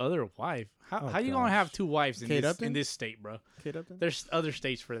 stole your other wife. Oh, How you gonna have gosh. 2 wives in Kate this Upton? state, bro? Kate Upton? There's other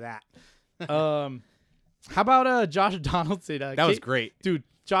states for that. How about Josh Donaldson? That was great. dude.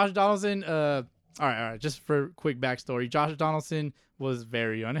 Josh Donaldson. All right. Just for quick backstory, Josh Donaldson was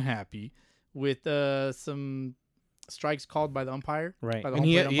very unhappy with some strikes called by the umpire. Right. by the And home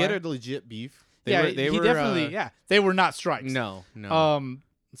he plate had umpire. a legit beef. He definitely. They were not strikes. No.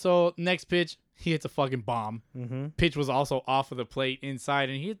 So next pitch, he hits a fucking bomb. Mm-hmm. Pitch was also off of the plate inside,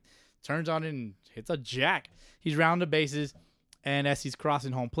 and he turns on and hits a jack. He's round the bases, and as he's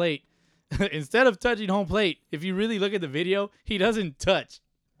crossing home plate, instead of touching home plate, if you really look at the video, he doesn't touch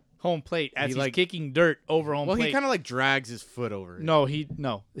home plate as he's kicking dirt over home Well, plate. he kind of like drags his foot over it. No, he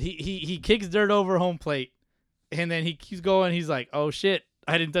kicks dirt over home plate, and then he keeps going. He's like, "Oh shit,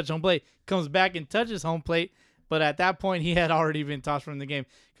 I didn't touch home plate." Comes back and touches home plate, but at that point he had already been tossed from the game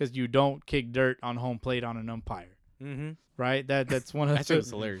because you don't kick dirt on home plate on an umpire. Mm-hmm. Right. That's one of That shit was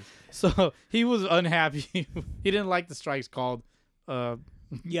hilarious. So he was unhappy. He didn't like the strikes called.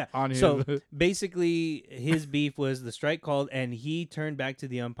 Yeah. On him. So basically, his beef was the strike called, and he turned back to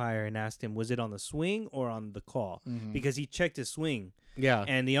the umpire and asked him, was it on the swing or on the call? Mhm. Because he checked his swing, Yeah.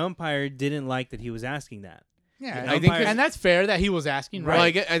 and the umpire didn't like that he was asking that. Yeah, I think and that's fair that he was asking,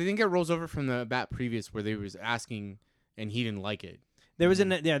 right? Well, I think it rolls over from the bat previous where they was asking and he didn't like it. There was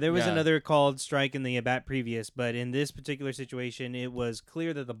Yeah. another called strike in the at-bat previous, but in this particular situation, it was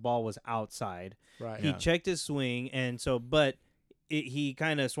clear that the ball was outside. Right. He checked his swing, and so, but he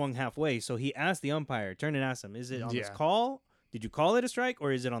kind of swung halfway. So he asked the umpire, turned and asked him, is it on this Yeah. call? Did you call it a strike,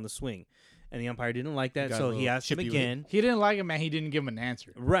 or is it on the swing? And the umpire didn't like that, Got a so he little asked him chippy with it. again. He didn't like him, and he didn't give him an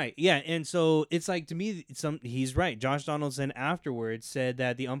answer. Right, yeah, and so it's like, to me, he's right. Josh Donaldson afterwards said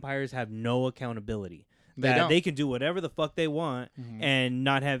that the umpires have no accountability. That don't. they can do whatever the fuck they want Mhm. and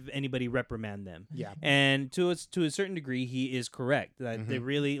not have anybody reprimand them. Yeah. And to a certain degree, he is correct. That they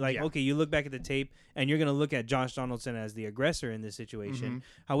really, like, Yeah. okay, you look back at the tape and you're going to look at Josh Donaldson as the aggressor in this situation. Mhm.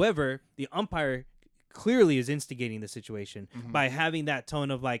 However, the umpire clearly is instigating the situation Mhm. by having that tone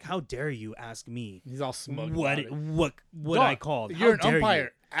of like, how dare you ask me He's all smug. what about it. what Dog, I called? You're How an dare you?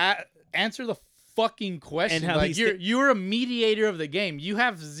 umpire. Answer the fucking question. And how Like he's you're a mediator of the game. You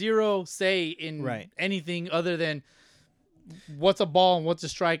have zero say in Right. anything other than what's a ball and what's a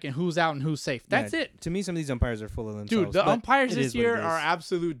strike and who's out and who's safe. That's Yeah, it. To me, some of these umpires are full of themselves. Dude, the but umpires it this is what year it is. are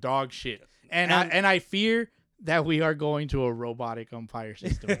absolute dog shit. And And- I fear that we are going to a robotic umpire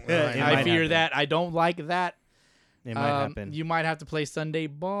system. It I might fear happen. that. I don't like that. It might happen. You might have to play Sunday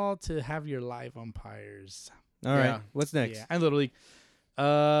ball to have your live umpires. All right, Yeah. what's next? Yeah, and Little League.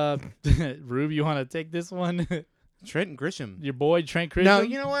 Rube, you want to take this one? Trent Grisham. Your boy Trent Grisham. No,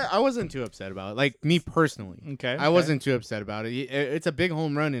 you know what? I wasn't too upset about it. Like me personally, Okay. I wasn't too upset about it. It's a big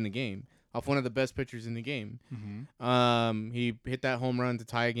home run in the game off one of the best pitchers in the game. Mm-hmm. He hit that home run to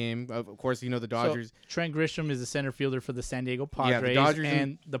tie a game. Of course, you know the Dodgers. So, Trent Grisham is the center fielder for the San Diego Yeah, the Padres, Dodgers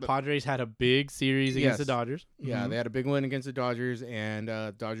and the Padres had a big series against the Yes. Dodgers. Yeah, they had a big win against the Dodgers, and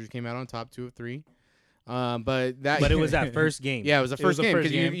Dodgers came out on top 2 of 3. But But it was that first game. yeah, it was the It was first the game first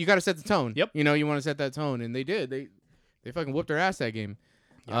because game. you got to set the tone. Yep. You know, you want to set that tone, and they did. They fucking whooped their ass that game.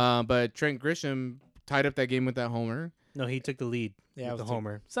 But Trent Grisham tied up that game with that homer. No, he took the lead. Yeah, it with was the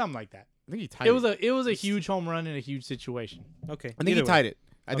homer. something like that. I think he tied It was a huge home run in a huge situation. Okay, I think he either way. tied it.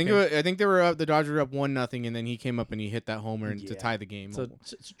 I think Okay. I think they were up. The Dodgers were up 1-0, and then he came up and he hit that homer to Yeah. tie the game. So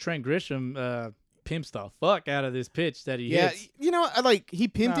Trent Grisham pimps the fuck out of this pitch that he yeah, hits. you know, he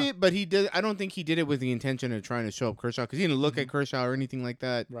pimped Nah. it, but he did. I don't think he did it with the intention of trying to show up Kershaw because he didn't look at Kershaw or anything like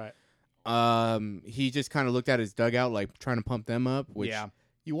that. Right. He just kind of looked at his dugout, like trying to pump them up. Which Yeah.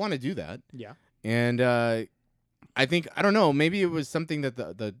 you want to do that. Yeah. And I think I don't know. Maybe it was something that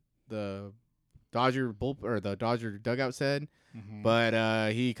the Dodger the Dodger dugout said,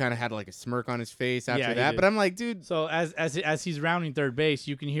 but he kind of had like a smirk on his face after Yeah, he that. did. But I'm like, dude, So as he's rounding third base,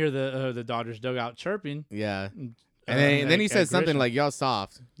 you can hear the Dodgers dugout chirping, yeah. And then he at said something Grisham. like, "Y'all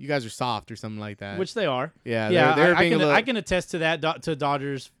soft. You guys are soft," or something like that. which they are. yeah, Yeah, they're being a little. I can attest to that. To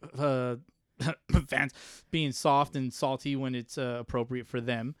Dodgers fans being soft and salty when it's appropriate for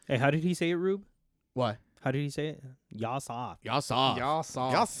them. Hey, how did he say it, Rube? What? How did he say it? Y'all soft. Y'all soft. Y'all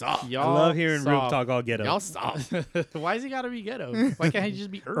soft. Y'all soft. I Y'all love hearing Rube soft. talk all ghetto. Y'all soft. Why is he got to be ghetto? Why can't he just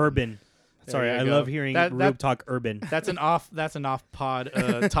be urban? Urban. There Sorry, you I go. love hearing That- Rube talk urban. That's an off pod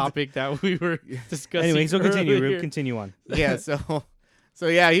topic that we were discussing. Anyway, so continue, earlier. Rube. Continue on. Yeah. So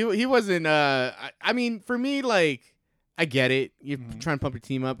yeah, he wasn't. I mean, for me, like, I get it. You're trying to pump your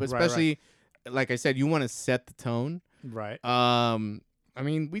team up, right. especially, like I said, you want to set the tone. Right. I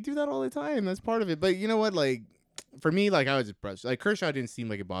mean, we do that all the time. That's part of it. But you know what? Like, for me, like, I was just brushed. Like, Kershaw didn't seem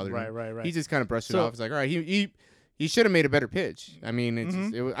like it bothered him. Right. He just kind of brushed it So- off. It's like, all right, he should have made a better pitch. I mean,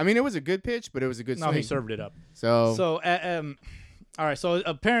 it was a good pitch, but it was a good no, swing. he served it up. So All right. So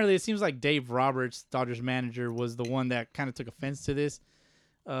apparently, it seems like Dave Roberts, Dodgers manager, was the one that kind of took offense to this.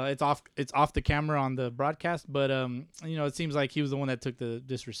 It's off the camera on the broadcast, but it seems like he was the one that took the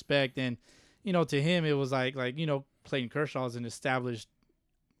disrespect, and to him it was like Clayton Kershaw is an established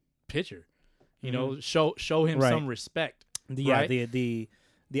pitcher. Show him Right. some respect. Yeah, right? the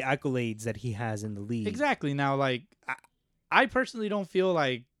accolades that he has in the league. Exactly. Now, like, I personally don't feel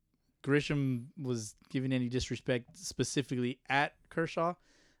like Grisham was giving any disrespect specifically at Kershaw.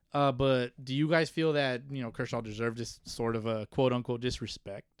 But do you guys feel that, Kershaw deserved this sort of a quote unquote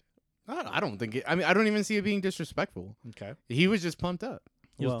disrespect? I don't think it. I mean, I don't even see it being disrespectful. Okay. He was just pumped up.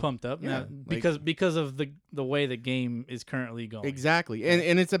 He was Well, pumped up yeah, now, because of the way the game is currently going. Exactly.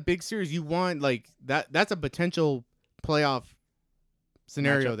 And it's a big series. You want, like, that's a potential playoff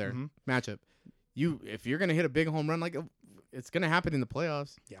scenario Matchup, there. mhm. Matchup. if you're gonna hit a big home run, like it's gonna happen in the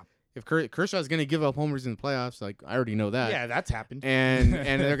playoffs. Yeah. If Kershaw's gonna give up homers in the playoffs, like I already know that. Yeah, that's happened. And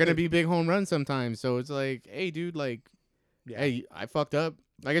they're gonna be big home runs sometimes. So it's like, hey, dude, like, Yeah. hey, I fucked up.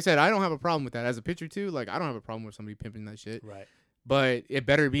 Like I said, I don't have a problem with that as a pitcher too. Like I don't have a problem with somebody pimping that shit. Right. But it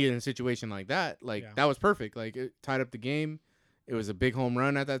better be in a situation like that. Like Yeah. that was perfect. Like it tied up the game. It was a big home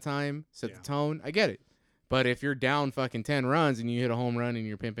run at that time. Set the tone. I get it. But if you're down fucking 10 runs and you hit a home run and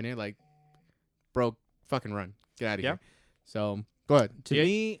you're pimping it, like, bro, fucking run. Get out of here. So go ahead. To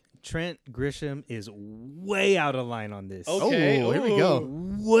me, Trent Grisham is way out of line on this. Okay. Oh, here we go.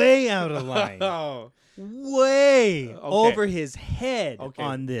 Way out of line. Oh. Way Okay. over his head Okay.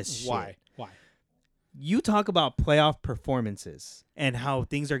 on this shit. Why? You talk about playoff performances and how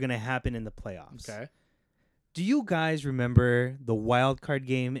things are going to happen in the playoffs. Okay. Do you guys remember the wild card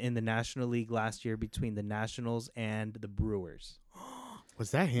game in the National League last year between the Nationals and the Brewers?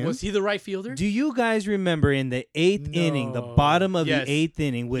 Was that him? Was he the right fielder? Do you guys remember in the eighth inning, the bottom of Yes. the eighth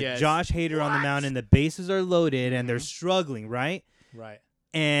inning, with Yes. Josh Hader on the mound and the bases are loaded and they're struggling, right? Right.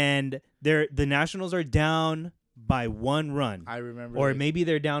 And the Nationals are down by 1 run. I remember. Or this. maybe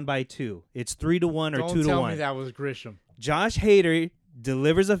they're down by 2. It's 3-1 or Don't 2-1. tell me that was Grisham. Josh Hader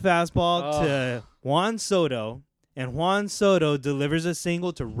delivers a fastball to Juan Soto, and Juan Soto delivers a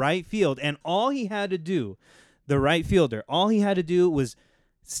single to right field. And all he had to do, the right fielder, all he had to do was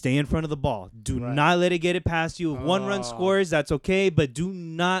stay in front of the ball. Do not let it get it past you. If 1 run scores, that's okay, but do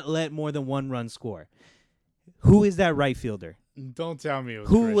not let more than 1 run score. Who is that right fielder? Don't tell me it was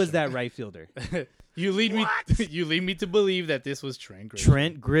Who was Grisham. that right fielder? You lead me. You lead me to believe that this was Trent Grisham.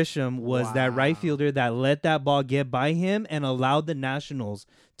 Trent Grisham was that right Wow. fielder that let that ball get by him and allowed the Nationals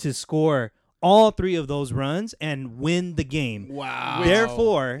to score all 3 of those runs and win the game. Wow.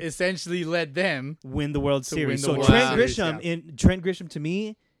 Therefore, essentially led them. win the World To win Series. the So World Trent Series, Trent Grisham to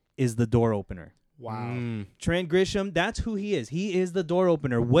me is the door opener. Wow. Trent Grisham, that's who he is. He is the door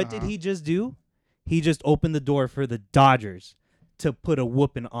opener. What did he just do? He just opened the door for the Dodgers to put a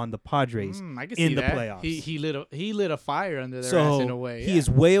whooping on the Padres I can in see the that. playoffs. He lit a fire under their ass So in a way. he is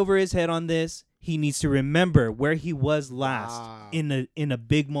way over his head on this. He needs to remember where he was last Wow. in a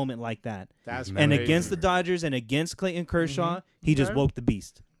big moment like that. That's And crazy. against the Dodgers and against Clayton Kershaw, he just Okay. woke the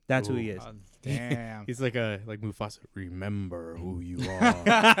beast. That's who he is. Damn. He's like Mufasa. Remember who you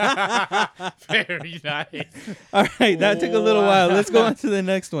are. Very nice. All right, that took a little while. Let's go on to the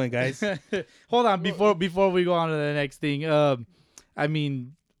next one, guys. Hold on, before we go on to the next thing. I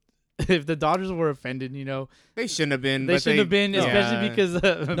mean, if the Dodgers were offended, They shouldn't have been. they but shouldn't have been, yeah. especially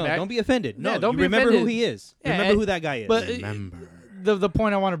because No, don't be offended. No, don't you be remember offended. who he is. Yeah, Remember who that guy is. But Remember. the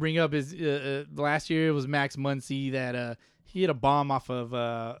point I want to bring up is last year it was Max Muncy that he hit a bomb off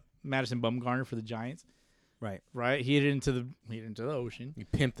of Madison Bumgarner for the Giants. Right. He hit it into the ocean. You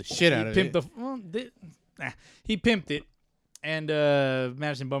pimped the shit out of it. He pimped it, and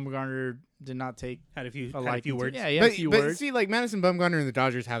Madison Bumgarner did not take had a few liking to- words. Yeah, he had a But, few but words. see, like Madison Bumgarner and the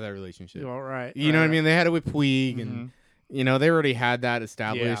Dodgers have that relationship. All right. You know what I mean? They had it with Puig, and they already had that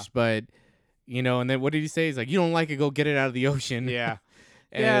established. Yeah. But and then what did he say? He's like, "You don't like it, go get it out of the ocean." Yeah.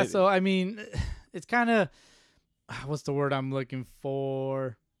 And Yeah. it- So I mean, it's kind of what's the word I'm looking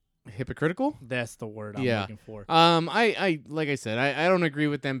for? hypocritical. That's the word I'm Yeah. looking for. I like I said, I don't agree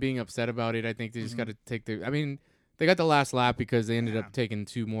with them being upset about it. I think they just got to take their. I mean, they got the last lap because they ended up taking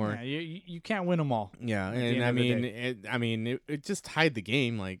 2 more. Yeah, you can't win them all. Yeah, the and end I of the mean, it just tied the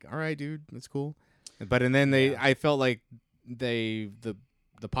game. Like, all right, dude, that's cool. But and then I felt like the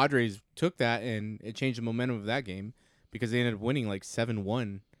Padres took that and it changed the momentum of that game because they ended up winning like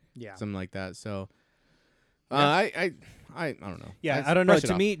 7-1, Yeah. something like that. So, I don't know. Yeah, I don't know.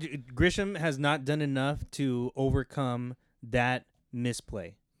 To me, Grisham has not done enough to overcome that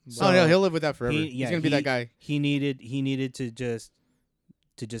misplay. oh no, he'll live with that forever. He- He's gonna be that guy. He needed to just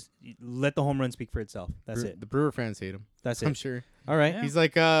let the home run speak for itself. That's it. The Brewer fans hate him. That's I'm it. sure. All right. Yeah. He's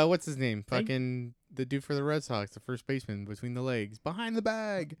like, what's his name? Fucking the dude for the Red Sox, the first baseman between the legs, behind the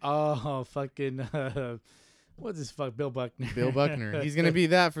bag. Oh, fucking. What's his Bill Buckner. Bill Buckner. He's gonna be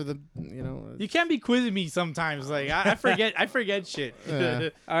that for the You can't be quizzing me sometimes. Like I forget. I forget shit. Yeah.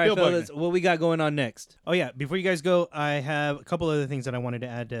 All right, Bill fellas, Buckner. what we got going on next? Oh, yeah. Before you guys go, I have a couple other things that I wanted to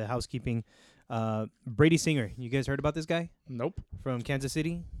add to housekeeping. Brady Singer. You guys heard about this guy Nope. from Kansas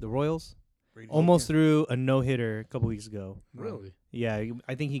City, the Royals? Almost threw a no-hitter a couple weeks ago. Really? Yeah,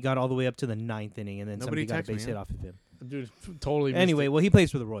 I think he got all the way up to the 9th inning, and then Nobody somebody got a texted me, base hit huh? off of him. Dude, totally. Anyway, well, he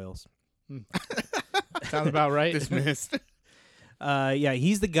plays for the Royals. Sounds about right. dismissed. Yeah,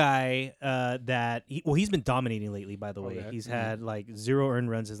 he's the guy he's been dominating lately, by the way. Okay. He's had like 0 earned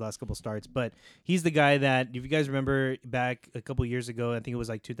runs his last couple starts, but he's the guy that, if you guys remember back a couple years ago, I think it was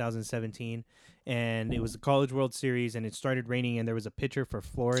like 2017, and it was the College World Series, and it started raining, and there was a pitcher for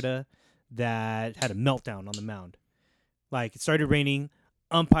Florida that had a meltdown on the mound. Like, it started raining,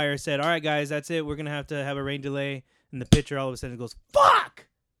 umpire said, all right, guys, that's it. We're going to have a rain delay, and the pitcher all of a sudden goes, fuck!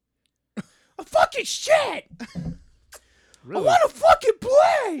 A fucking shit! Really? I want to fucking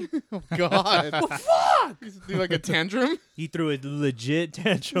play! Oh God. Well, fuck! Do like a tantrum? He threw a legit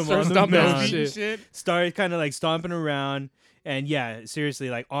tantrum Starts on the stomping his mound. feet and shit. Started kind of like stomping around. And yeah, seriously,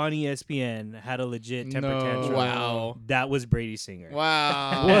 like on ESPN, had a legit temper No. tantrum. Wow. That was Brady Singer.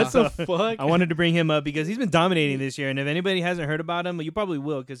 Wow. What the fuck? I wanted to bring him up because he's been dominating this year. And if anybody hasn't heard about him, you probably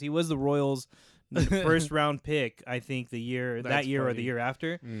will, because he was the Royals' first round pick, I think, that year or That's the funny. year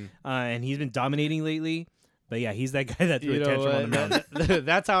after. Mm. And he's been dominating lately. But yeah, he's that guy that threw You a know tantrum on the mound. what?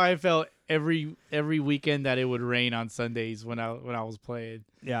 That's how I felt every weekend that it would rain on Sundays when I was playing.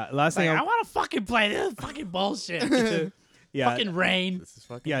 Yeah, last Like, thing I want to fucking play this fucking bullshit. yeah, Fucking rain. This is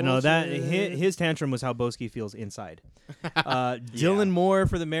fucking Yeah, no, that bullshit. his tantrum was how Boski feels inside. Dylan Moore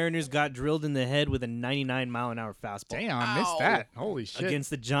for the Mariners got drilled in the head with a 99-mile-an-hour fastball Damn, I missed Ow. that. Holy shit. against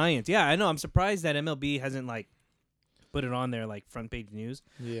the Giants. Yeah, I know. I'm surprised that MLB hasn't like put it on their like front page news.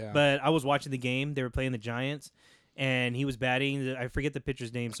 yeah. But I was watching the game. They were playing the Giants, and he was batting. I forget the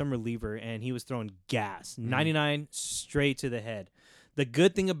pitcher's name, some reliever, and he was throwing gas, 99 straight to the head. The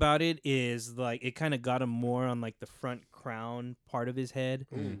good thing about it is like it kind of got him more on like the front crown part of his head,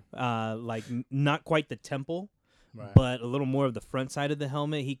 like not quite the temple, Right. but a little more of the front side of the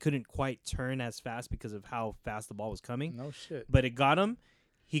helmet. He couldn't quite turn as fast because of how fast the ball was coming. No shit. But it got him.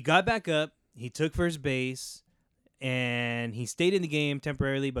 He got back up. He took first base, and he stayed in the game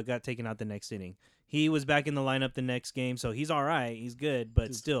temporarily, but got taken out the next inning. He was back in the lineup the next game, so he's all right. He's good,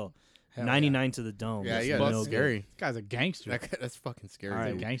 but still, Hell 99 to the dome. Yeah, That's yeah, no that's good. scary. This guy's a gangster. That's fucking scary. All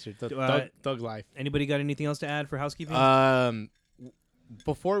right, dude. Gangster. Uh, Thug life. Anybody got anything else to add for housekeeping?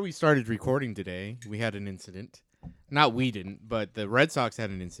 Before we started recording today, we had an incident. Not we didn't, but the Red Sox had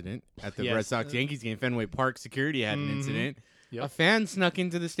an incident at the Yes. Red Sox Yankees game. Fenway Park security had an Mhm. incident. Yep. A fan snuck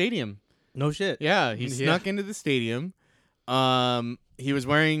into the stadium. no shit. Yeah, he Yeah. snuck into the stadium. He was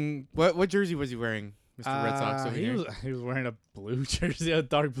wearing what jersey was he wearing, Mr. Red Sox over he here? was wearing a blue jersey, a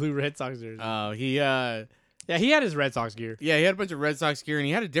dark blue Red Sox jersey. Yeah, He had his Red Sox gear. he had a bunch of Red Sox gear and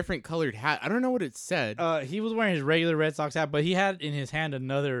he had a different colored hat. I don't know what it said. He was wearing his regular Red Sox hat, but he had in his hand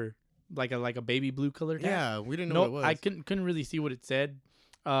another like a baby blue colored hat. Yeah, we didn't know No, what it was. I couldn't really see what it said.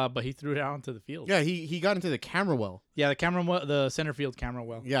 But he threw it out onto the field. Yeah, he got into the camera well. Yeah, the center field camera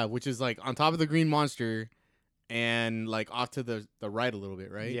well. Yeah, which is like on top of the green monster and like off to the right a little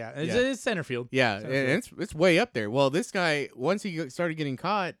bit, right? Yeah, it's center field. Yeah, Center and it's way up there. Well, this guy, once he started getting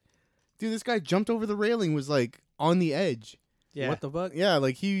caught, dude, this guy jumped over the railing, was like on the edge. Yeah, What the fuck? Yeah,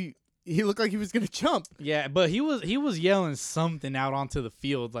 like he looked like he was gonna jump. yeah, but he was yelling something out onto the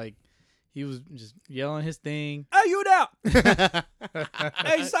field, like he was just yelling his thing, Hey, you there?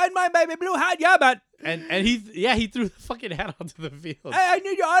 Hey, sign my baby blue hat, yeah, man. and he threw the fucking hat onto the field. Hey, I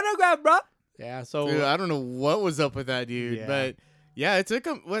need your autograph, bro. Yeah, so Dude, I don't know what was up with that dude, Yeah. but yeah, it took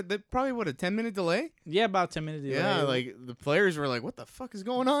him probably a 10-minute delay. yeah, about 10 minutes. Yeah, delay. like the players were like, "What the fuck is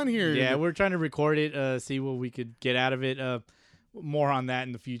going on here?" yeah, we're trying to record it, see what we could get out of it. More on that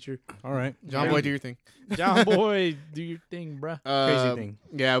in the future. All right. John Boy, do your thing. John Boy, do your thing, bruh. Crazy thing.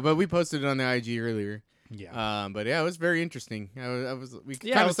 Yeah, but we posted it on the IG earlier. Yeah. But yeah, it was very interesting. We Yeah, kind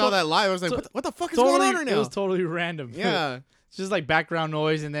it of was saw to- that live. I was like, to- what the fuck is going on right It now? was totally random. Yeah. It's just like background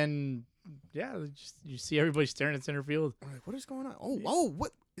noise, and then you see everybody staring at center field. I'm like, what is going on? Oh,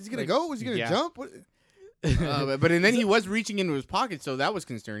 what is he gonna Like, go? Is he gonna yeah. jump? What? But and then he was reaching into his pocket, so that was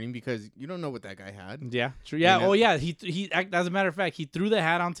concerning because you don't know what that guy had. Yeah, true. Yeah. You know? Oh, yeah. As a matter of fact, he threw the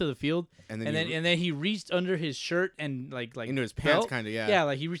hat onto the field, And and then he reached under his shirt and like into his pants, belt. kind of. Yeah. Yeah,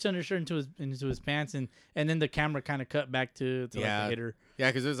 like he reached under his shirt into his pants, and then the camera kind of cut back to like Yeah. the hitter. Yeah,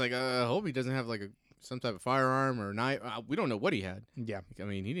 because it was like, I hope he doesn't have like some type of firearm or knife. We don't know what he had. Yeah, I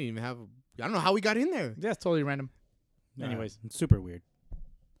mean, he didn't even have. I don't know how he got in there. that's totally random. Anyways, It's super weird.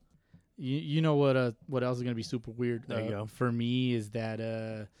 you know what else is gonna be super weird? There you go. For me is that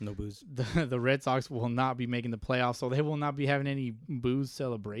No booze. the Red Sox will not be making the playoffs, so they will not be having any booze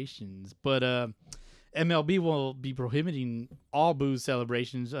celebrations. But MLB will be prohibiting all booze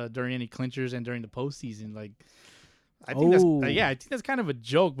celebrations during any clinchers and during the postseason. Like, I think Oh. I think that's kind of a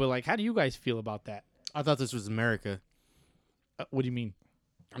joke. But like, how do you guys feel about that? I thought this was America. What do you mean?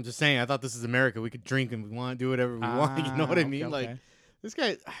 I'm just saying, I thought this is America. We could drink and we want, do whatever we want. You know what I mean? Okay, Like okay. this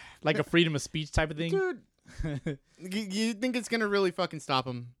guy, like a freedom of speech type of thing. dude. You think it's gonna really fucking stop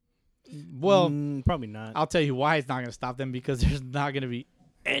them? Well, probably not. I'll tell you why it's not going to stop them, because there's not going to be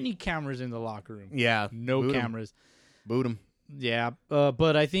any cameras in the locker room. Yeah, No boot 'em. cameras. Boot them. Yeah,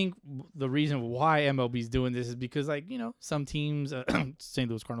 but I think the reason why MLB's doing this is because, like, some teams, St.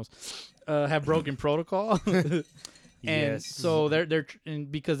 Louis Cardinals, have broken protocol, and Yes. so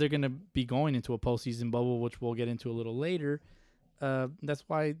and because they're going to be going into a postseason bubble, which we'll get into a little later. That's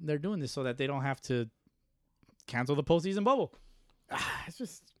why they're doing this, so that they don't have to cancel the postseason bubble. It's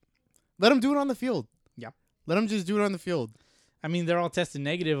just let them do it on the field. Yeah. Let them just do it on the field. I mean, they're all tested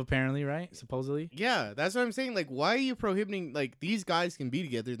negative, apparently, right? Supposedly. Yeah, that's what I'm saying. Like, why are you prohibiting? Like, these guys can be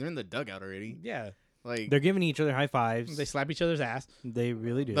together. They're in the dugout already. Yeah. Like, They're giving each other high fives. They slap each other's ass. They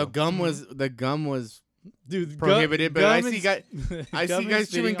really do. the gum was Dude, prohibited, but I see guys gum and chewing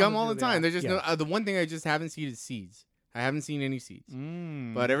spitting gum on all the time. There's just Yeah. no. The one thing I just haven't seen is seeds. I haven't seen any seeds,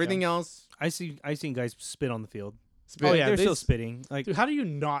 Mm, but everything else. I seen guys spit on the field. Oh, yeah, they're they still s- spitting. Like Dude, how do you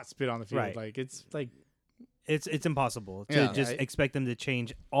not spit on the field? Right. Like, it's like, it's impossible to Yeah. just Right. expect them to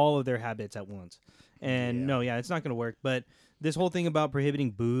change all of their habits at once. And it's not going to work. But this whole thing about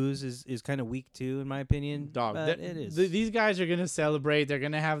prohibiting booze is kind of weak too, in my opinion. dog. But it is. These guys are gonna celebrate. They're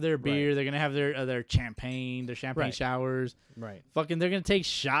gonna have their beer. Right. They're gonna have their champagne, their champagne Right. showers. right. Fucking, they're gonna take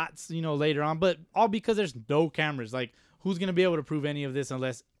shots, later on. But all because there's no cameras. Like, who's gonna be able to prove any of this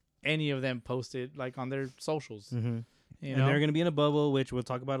unless any of them post it, like, on their socials? Mm-hmm. You And know? they're going to be in a bubble, which we'll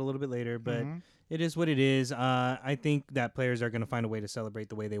talk about a little bit later. But Mhm. it is what it is. I think that players are going to find a way to celebrate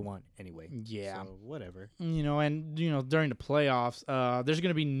the way they want anyway. Yeah. So whatever. And during the playoffs, there's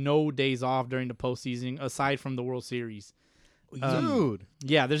gonna be no days off during the postseason aside from the World Series. Dude,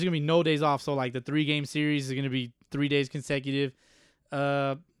 Yeah, there's gonna be no days off. So, like, the 3-game series is gonna be 3 days consecutive.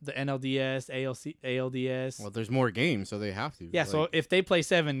 The NLDS, ALDS. well, there's more games, so they have to. Yeah, so if they play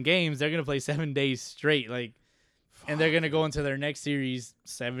 7 games, they're gonna play 7 days straight. Like, and they're gonna go into their next series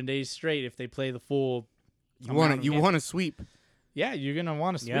 7 days straight if they play the full. you amount want of you games. want to sweep. Yeah, you're gonna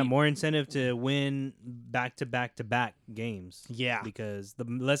want to. Yeah, more incentive to win back to back to back games. Yeah. Because the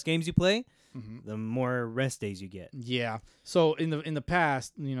less games you play, Mhm. the more rest days you get. Yeah. So in the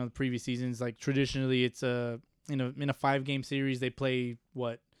past, the previous seasons, like, traditionally, it's in a 5-game series they play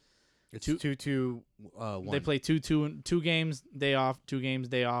what? It's 2-2-1. They play 2 games, day off, 2 games,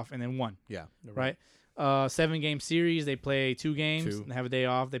 day off, and then 1. Yeah. Right. 7-game series, they play 2 games 2. and have a day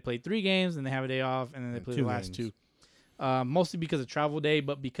off. They play 3 games and they have a day off, and then they play the 2 last games. 2. Mostly because of travel day,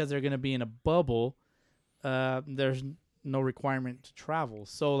 but because they're gonna be in a bubble, there's no requirement to travel.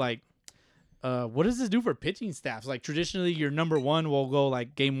 So, like, what does this do for pitching staffs? Like, traditionally, your number 1 will go,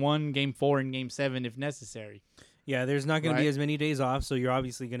 like, game 1, game 4, and game 7 if necessary. Yeah, there's not going Right. to be as many days off, so you're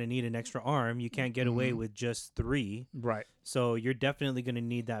obviously going to need an extra arm. You can't get away Mhm. with just 3. Right. So you're definitely going to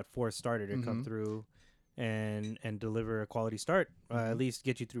need that 4th starter to come Mhm. through and deliver a quality start, Mm-hmm. at least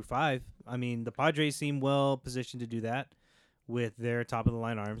get you through 5. I mean, the Padres seem well positioned to do that with their top of the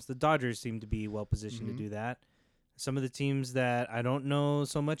line arms. The Dodgers seem to be well positioned Mhm. to do that. Some of the teams that I don't know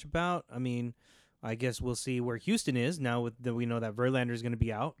so much about, I mean, I guess we'll see where Houston is now that we know that Verlander is going to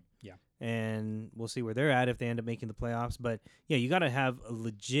be out. Yeah. And we'll see where they're at if they end up making the playoffs. But yeah, you got to have a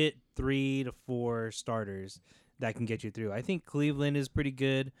legit 3 to 4 starters that can get you through. I think Cleveland is pretty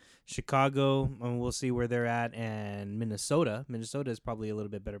good. Chicago, we'll see where they're at, and Minnesota. Minnesota is probably a little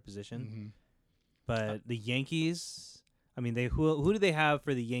bit better position. But the Yankees, I mean, who do they have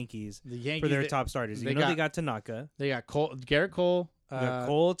for the Yankees The Yankees for their they, top starters? they They got Tanaka, they got Garrett Cole, you got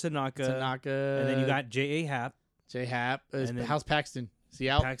Cole, Tanaka, Tanaka, and then you got J.A. Happ. J Happ. and then- How's Paxton? Is he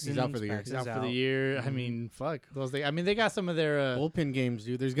out? Paxton's out for the year. He's out Paxton's for the year. I Mhm. mean, fuck. They got some of their bullpen games,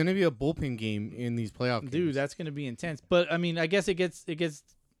 dude. There's gonna be a bullpen game in these playoff games. dude. That's gonna be intense. But I mean, I guess it gets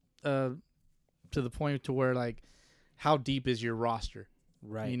to the point to where, like, how deep is your roster?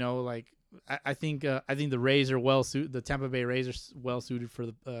 Right. Like, I think the Rays are well suited. The Tampa Bay Rays are well suited for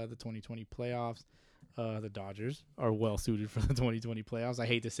the 2020 playoffs. The Dodgers are well suited for the 2020 playoffs. I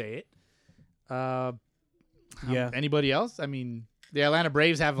hate to say it. Yeah. Anybody else? I mean, the Atlanta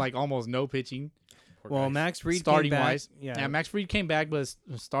Braves have, like, almost no pitching. Well, Max Fried starting came back. wise. Yeah. Max Fried came back, but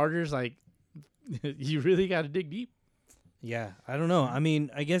starters, like, you really got to dig deep. Yeah, I don't know. I mean,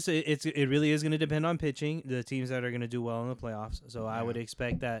 I guess it really is going to depend on pitching. The teams that are going to do well in the playoffs. So I would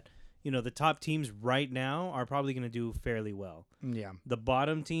expect that the top teams right now are probably going to do fairly well. Yeah. The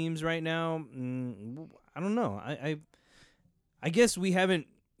bottom teams right now, I don't know. I guess we haven't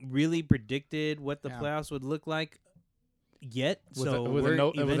really predicted what the Yeah. playoffs would look like yet. With So with we're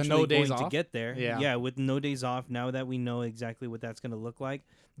with eventually no days going to off? get there. Yeah. with no days off. Now that we know exactly what that's going to look like,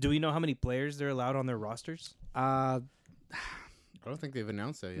 do we know how many players they're allowed on their rosters? I don't think they've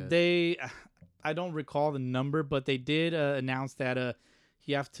announced that yet. I don't recall the number, but they did announce that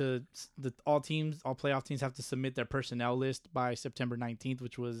you have to all playoff teams have to submit their personnel list by September 19th,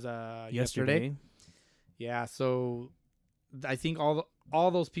 which was yesterday. Yeah, so I think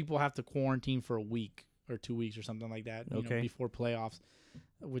all those people have to quarantine for a week or 2 weeks or something like that. You know, before playoffs,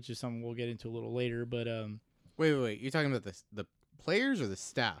 which is something we'll get into a little later. But wait, you're talking about the players or the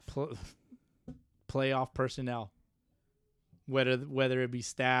staff? Playoff personnel. Whether it be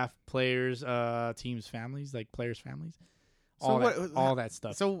staff, players, teams, families, like players' families, all that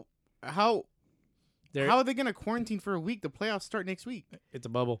stuff. So how are they going to quarantine for a week? The playoffs start next week. It's a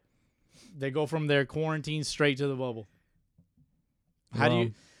bubble. They go from their quarantine straight to the bubble. How do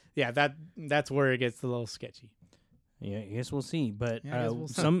you? Yeah, that's where it gets a little sketchy. Yeah, I guess we'll see. But we'll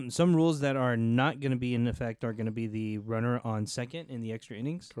see. some rules that are not going to be in effect are going to be the runner on second in the extra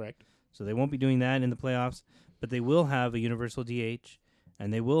innings. Correct. So they won't be doing that in the playoffs, but they will have a universal DH,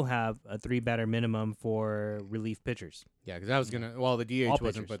 and they will have a 3-batter minimum for relief pitchers. Yeah, because I was going to... Well, the DH All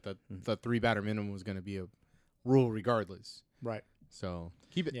wasn't, pitchers. but the 3-batter minimum was going to be a rule regardless. Right. So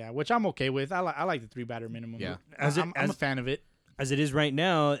keep it. Yeah, which I'm okay with. I like the 3-batter minimum. Yeah. I'm a fan of it. As it is right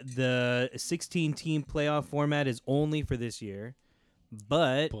now, the 16-team playoff format is only for this year,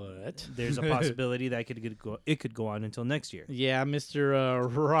 but there's a possibility that it could go on until next year. Yeah, Mr.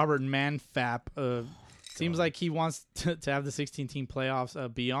 Robert Manfap seems like he wants to have the 16-team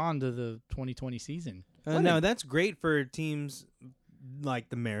playoffs beyond the 2020 season. Now, that's great for teams like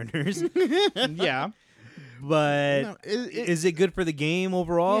the Mariners. Yeah. But No, is it good for the game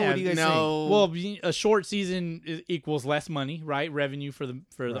overall? Yeah, What do you guys think? Well, a short season equals less money, right? Revenue for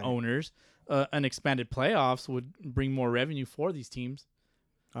the owners. An expanded playoffs would bring more revenue for these teams.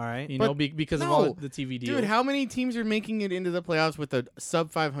 All right. You know, because of all the TV deals. Dude, how many teams are making it into the playoffs with a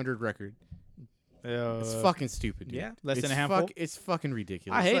sub 500 record? It's fucking stupid, dude. Yeah, less than a handful. It's fucking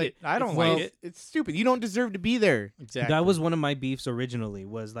ridiculous. I hate it. I don't like it. It's stupid. You don't deserve to be there. Exactly. That was one of my beefs originally,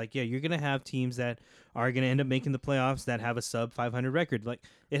 was like, yeah, you're going to have teams that are going to end up making the playoffs that have a sub 500 record. Like,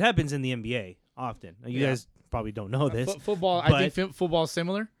 it happens in the NBA often. You guys probably don't know this. Football, I think football is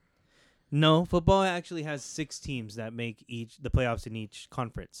similar. No, football actually has 6 teams that make the playoffs in each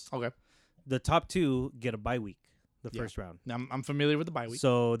conference. Okay. The top 2 get a bye week the first round. I'm familiar with the bye week.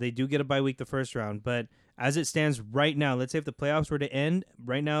 So they do get a bye week the first round. But as it stands right now, let's say if the playoffs were to end,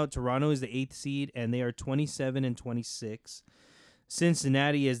 right now Toronto is the 8th seed, and they are 27 and 26.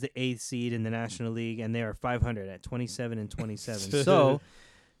 Cincinnati is the 8th seed in the National League, and they are 500 at 27 and 27. So,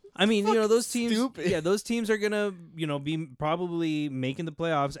 I mean, those teams, stupid. those teams are gonna, be probably making the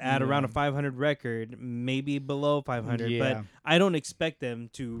playoffs at around a 500 record, maybe below 500. Yeah. But I don't expect them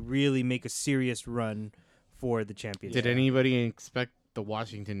to really make a serious run for the championship. Did anybody expect the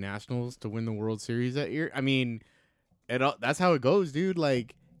Washington Nationals to win the World Series that year? I mean, that's how it goes, dude.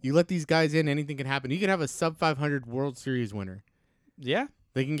 Like, you let these guys in, anything can happen. You can have a sub 500 World Series winner. Yeah.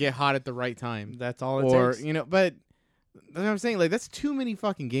 They can get hot at the right time. That's all it takes. But that's what I'm saying. Like, that's too many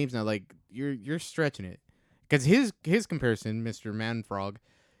fucking games now. Like, you're stretching it. Because his comparison, Mr. Manfrog,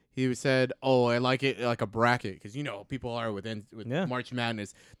 he said, "Oh, I like it like a bracket." Because people are with March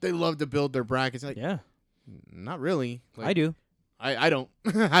Madness. They love to build their brackets. Like, Yeah. Not really. Like, I do. I don't.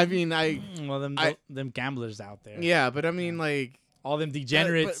 I mean, Well, them gamblers out there. Yeah, but I mean, like all them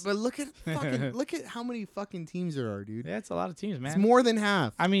degenerates. But look at how many fucking teams there are, dude. Yeah, it's a lot of teams, man. It's more than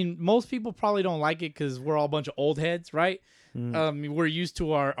half. I mean, most people probably don't like it because we're all a bunch of old heads, right? We're used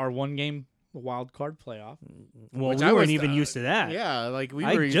to our one game wild card playoff. Well, we weren't even used to that. Yeah, like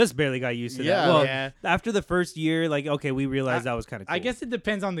I just barely got used to that. Well, after the first year, like, okay, we realized that was kind of cool. I guess it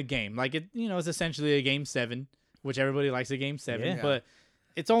depends on the game. Like, it's essentially a game 7, which everybody likes a game 7. Yeah. But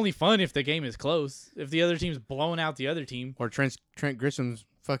it's only fun if the game is close. If the other team's blowing out the other team. Or Trent Grisham's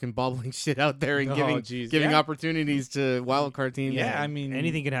fucking bobbling shit out there and giving opportunities to wild card teams. Yeah, I mean,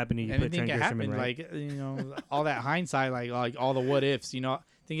 anything can happen. Anything can happen. Right? Like, all that hindsight, like all the what ifs. I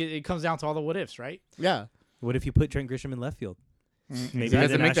think it comes down to all the what ifs, right? Yeah. What if you put Trent Grisham in left field? Maybe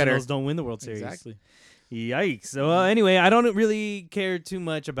the make Nationals don't win the World Series. Exactly. Yikes. So anyway, I don't really care too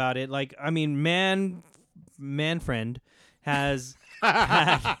much about it. Like, I mean, Manfriend has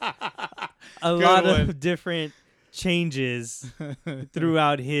had a lot of different changes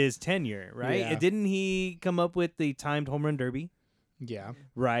throughout his tenure, right? Yeah. Didn't he come up with the timed home run derby? Yeah.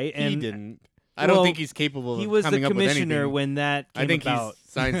 Right? He didn't. I don't think he's capable he of was coming the up with commissioner anything. when that came I think about.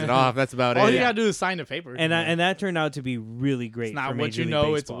 he signs it off. That's about it. All you gotta do is sign the paper. And that turned out to be really great. It's not for what Major you League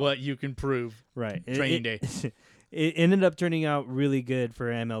know, Baseball. it's what you can prove. Right. Training day. It ended up turning out really good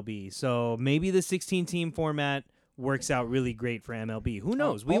for MLB. So maybe the 16-team format works out really great for MLB. Who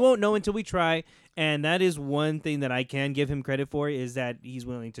knows? We won't know until we try, and that is one thing that I can give him credit for is that he's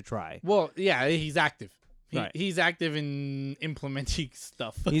willing to try. Well, yeah, he's active. Right. He's active in implementing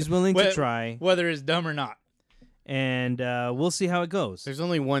stuff. He's willing to try, whether it's dumb or not. And we'll see how it goes. There's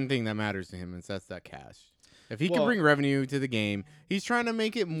only one thing that matters to him, and that's that cash. If he can Well- bring revenue to the game, he's trying to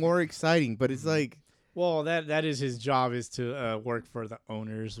make it more exciting. But it's like, Well, that is his job, is to work for the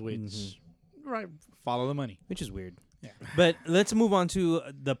owners, which right, follow the money. Which is weird. Yeah. But let's move on to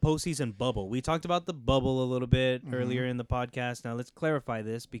the postseason bubble. We talked about the bubble a little bit earlier in the podcast. Now let's clarify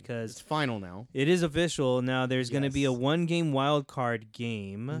this it's because final now. it is official. Now there's going to be a Yes. 1-game wild card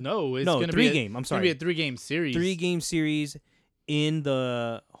game. No, it's No, gonna 3 be game. I'm It's gonna be a sorry. 3-game series. 3-game series in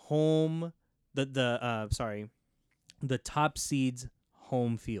the home the top seeds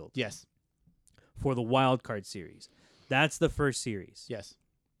home field Yes. for the wild card series. That's the first series. Yes.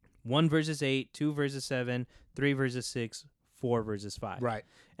 1 versus 8, 2 versus 7, 3 versus 6, 4 versus 5. Right.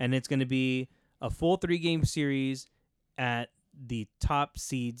 And it's going to be a full 3-game series at the top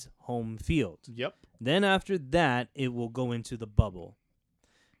seeds home field. Yep. Then after that, it will go into the bubble.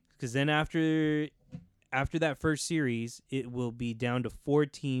 Because then after that first series, it will be down to 4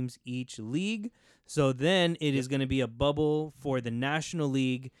 teams each league. So then it is going to be a bubble for the National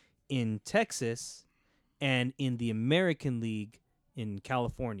League in Texas and in the American League in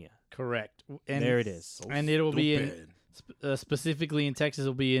California. Correct. And There it is. And it will be in specifically in Texas.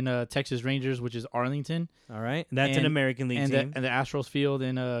 It'll be in Texas Rangers, which is Arlington. All right? That's an And- American League and team. the Astros Field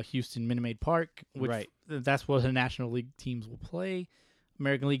in Houston Minute Maid Park, which Right. that's where the National League teams will play.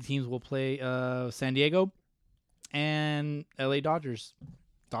 American League teams will play San Diego and LA Dodgers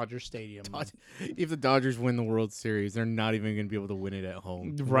Stadium. If the Dodgers win the World Series, they're not even going to be able to win it at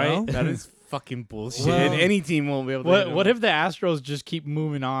home. Right? Well, That is fucking bullshit. Well- Any team won't be able to. What if the Astros just keep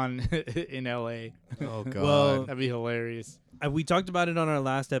moving on in LA? Oh god. Well, That'd be hilarious. We talked about it on our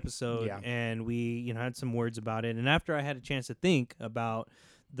last episode, Yeah. and we had some words about it. And after I had a chance to think about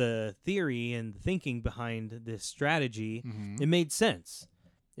the theory and the thinking behind this strategy, it made sense.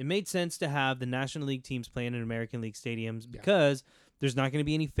 It made sense to have the National League teams playing in American League stadiums because there's not going to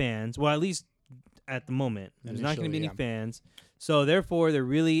be any fans. Well, at least at the moment, there's not going to be Initially, any fans. So therefore, there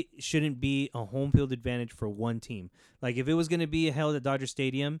really shouldn't be a home field advantage for one team. Like if it was going to be held at Dodger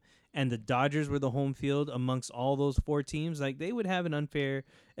Stadium and the Dodgers were the home field amongst all those 4 teams, like they would have an unfair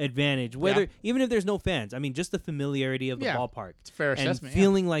advantage. Whether even if there's no fans, I mean, just the familiarity of the Yeah. ballpark It's a fair and assessment.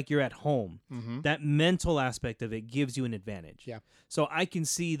 feeling like you're at home. Mhm. That mental aspect of it gives you an advantage. Yeah. So I can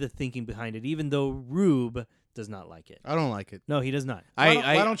see the thinking behind it, even though Rube does not like it. I don't like it. No, he does not. Why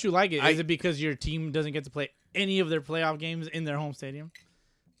don't you like it? Is I- it because your team doesn't get to play any of their playoff games in their home stadium?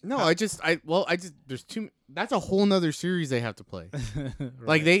 No, there's too. That's a whole nother series they have to play.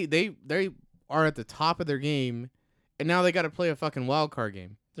 Like Right. they are at the top of their game, and now they got to play a fucking wild card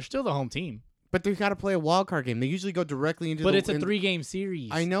game. They're still the home team, But they got to play a wild card game. They usually go directly into. but the, it's a 3-game series.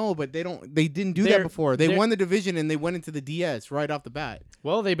 I know, but they don't. They didn't do They're- that before. They they're- won the division and they went into the DS right off the bat.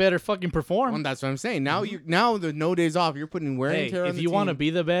 Well, they better fucking perform. Well, that's what I'm saying. Now now the no days off. You're putting wear and Hey, tear on if the you want to team. be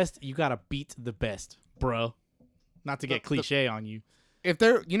the best, you gotta beat the best, bro. Not to get cliche on you. If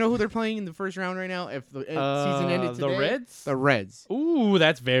they're, you know who they're playing in the first round right now. If the season ended today, the Reds. The Reds. Ooh,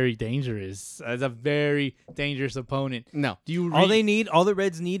 that's very dangerous. That's a very dangerous opponent. No. Do you All the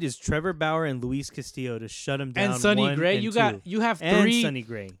Reds need is Trevor Bauer and Luis Castillo to shut them down. and Sonny 1 Gray? and You 2. got you have and three. Sonny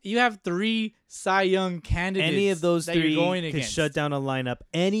Gray. You have 3 Cy Young candidates. Any of those that 3 you're going could against. shut down a lineup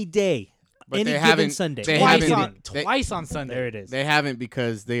any day, But any they given haven't- Sunday. they twice haven't- on they- twice on Sunday. There it is. They haven't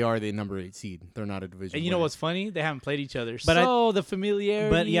because they are the number 8 seed. They're not a division. And you know winner. what's funny? They haven't played each other. But So the familiarity.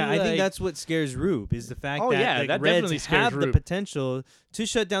 But yeah, I think like- that's what scares Rube is the fact Oh, that yeah, the that Reds definitely scares have the Rube. potential to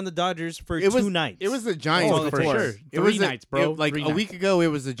shut down the Dodgers for It was 2 nights. It was the Giants Oh, for before. sure. It 3 was the- nights, bro. like 3 a week nights. ago, it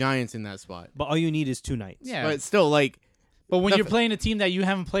was the Giants in that spot. but all you need is 2 nights. Yeah. But still, like But when the you're f- playing a team that you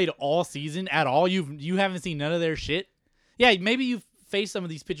haven't played all season at all, you haven't seen none of their shit. Yeah, maybe you've faced some of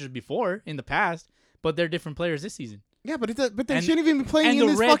these pitchers before in the past, but they're different players this season. yeah, but they And- shouldn't even be playing and in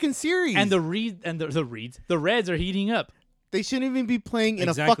the this Red- fucking series. And the Reds are heating up. they shouldn't even be playing in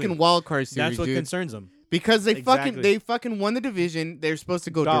Exactly. a fucking wild card series, That's what dude. concerns them. Because Exactly. they fucking won the division. They're supposed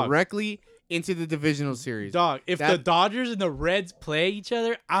to go Dog. directly into the divisional series. Dog, if That- the Dodgers and the Reds play each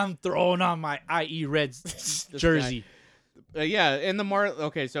other, I'm throwing on my IE Reds jersey. Yeah, and the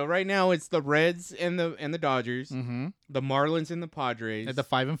Okay, so right now it's the Reds and the Dodgers, Mm-hmm. the Marlins and the Padres, At the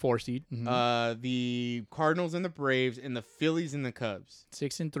 5 and 4 seed. the Cardinals and the Braves, and the Phillies and the Cubs.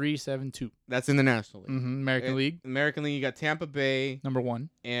 6-3, 7-2. That's in the National League. American League, American League, you got Tampa Bay number 1,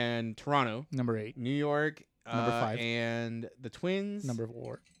 and Toronto, number 8, New York, Number 5. and the Twins, number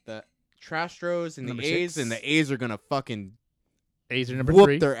 4. the Trastros and Number the A's, 6. and the A's are gonna fucking A's are number whoop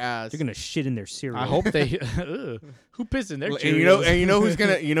 3. their ass. They're gonna shit in their cereal. I hope they. Ugh. Who pissed in their and Cheerios? you know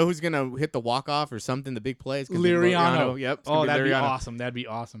who's gonna hit the walk off or something, the big plays. Liriano. Yep. it's Oh, gonna that'd be Liriano. awesome. That'd be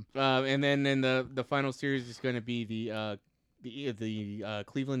awesome. And then in the final series is gonna be the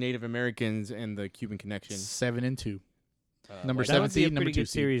Cleveland Native Americans and the Cuban Connection. 7-2. Number like- That would be 17, a number pretty 2 good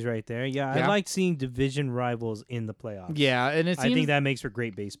seed. series right there. Yeah, I Yeah. like seeing division rivals in the playoffs. Yeah, and it I seems think that makes for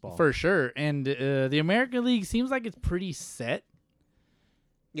great baseball. for sure. And the American League seems like it's pretty set.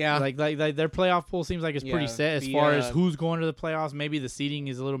 Yeah. Like their playoff pool seems like it's pretty Yeah, set as the, far as who's going to the playoffs. Maybe the seeding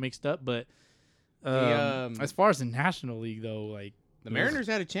is a little mixed up, but as far as the National League though, like the Mariners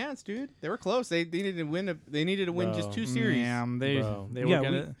had a chance, dude. They were close. They needed to win. They needed to win just 2 series. yeah, they Bro. were Yeah,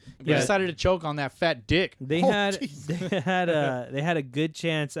 gonna. we- They yeah. decided to choke on that fat dick. They Oh, had jeez. they had a good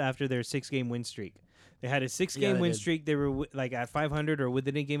chance after their 6-game win streak. They had a 6-game they win did. streak. They were like at 500 or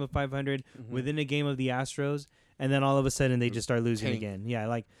within a game of 500, within a game of the Astros, and then all of a sudden they just start losing Tank. again. Yeah,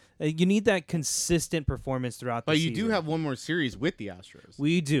 like you need that consistent performance throughout the But season. you do have one more series with the Astros.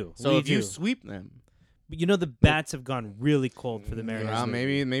 We do. So we if you do. sweep them, But you know the bats have gone really cold for the Mariners. yeah,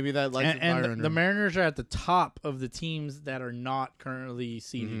 lately. maybe that lights the fire And under the them. Mariners are at the top of the teams that are not currently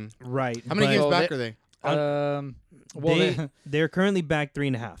seeded. Right. How many but games Well, back they- are they? Well, they're currently back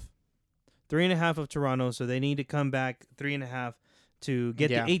 3.5. 3.5 of Toronto, so they need to come back 3.5 to get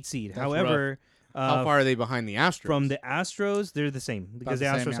Yeah, the 8 seed. that's However, How far are they behind the Astros? from the Astros, they're the same because the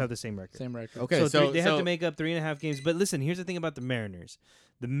the same, Astros yeah. have the same record. same record. Okay, so they have to make up 3.5 games. But listen, here's the thing about the Mariners.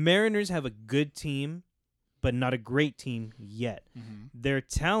 The Mariners have a good team, but not a great team yet. Their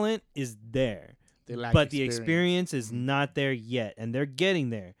talent is there, They lack but the experience is not there yet, and they're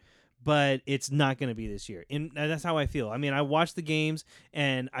getting there. But it's not going to be this year. And that's how I feel. I mean, I watched the games,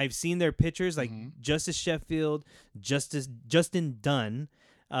 and I've seen their pitchers like Justice Sheffield, Justin Dunn,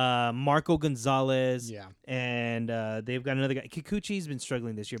 Marco Gonzalez, Yeah. and they've got another guy. Kikuchi's been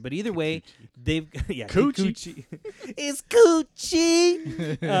struggling this year, but either way, they've Coochie. Kikuchi. It's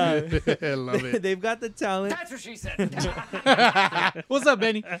Coochie. I love it. They've got the talent. That's what she said. What's up,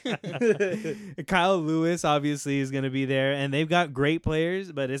 Benny? Kyle Lewis obviously is going to be there, and they've got great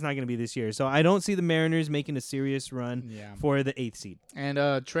players, but it's not going to be this year. So I don't see the Mariners making a serious run Yeah. for the 8th seed.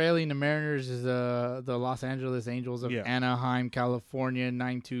 And trailing the Mariners is the Los Angeles Angels of Yeah. Anaheim, California,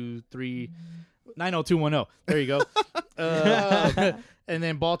 90210. There you go. And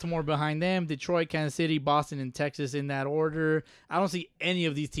then Baltimore behind them, Detroit, Kansas City, Boston, and Texas in that order. I don't see any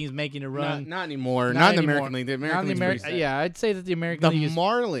of these teams making a run. not anymore. Not in the anymore. American League. The Not in American the League's Ameri- pretty set. Yeah, I'd say that the American The League is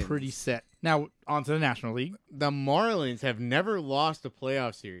Marlins. pretty set. Now, on to the National League. The Marlins have never lost a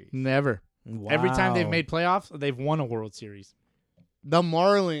playoff series. Never. Every time they've Wow. made playoffs, they've won a World Series. The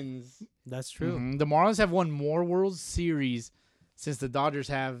Marlins. That's true. The Marlins have won more World Series since the Dodgers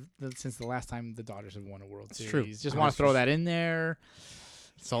since the last time the Dodgers have won a World Series. true. Just want to throw that in there.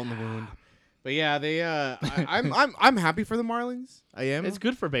 Salt in the wound. But yeah, they. I'm happy for the Marlins. I am. It's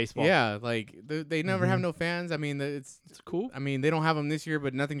good for baseball. Yeah, like they never have no fans. I mean, it's cool. I mean, they don't have them this year,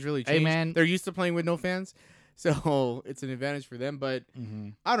 but nothing's really changed. Hey, man. They're used to playing with no fans, so it's an advantage for them. But Mm-hmm.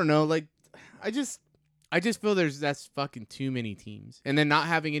 I don't know. Like, I just feel that's fucking too many teams, and then not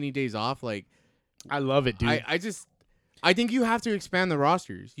having any days off. Like, I love it, dude. I think you have to expand the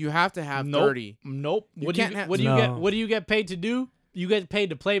rosters. You have to have 30. Nope. You What do you can't have- what do you No. get? What do you get paid to do? You get paid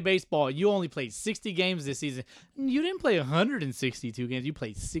to play baseball. You only played 60 games this season. You didn't play 162 games. You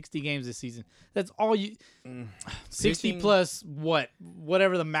played 60 games this season. That's all you. 60 Pitching- plus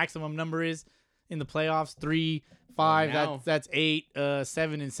whatever the maximum number is in the playoffs. 3, 5. now. That's 8.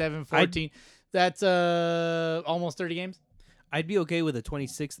 7 and 7. 14. That's almost 30 games. I'd be okay with a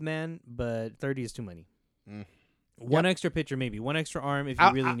 26th man, but 30 is too many. Mm. One extra pitcher, maybe. One extra arm if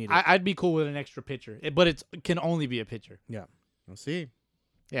you really need it. I'd be cool with an extra pitcher, but it can only be a pitcher. yeah. We'll see.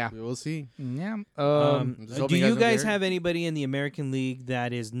 Yeah. We'll see. Yeah. I'm just Do hoping you don't guys get hurt. have anybody in the American League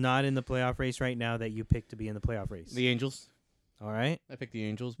that is not in the playoff race right now that you picked to be in the playoff race? The Angels. All right. I picked the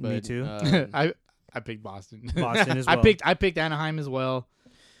Angels, Me but too. I picked Boston. Boston as I well. picked Anaheim as well.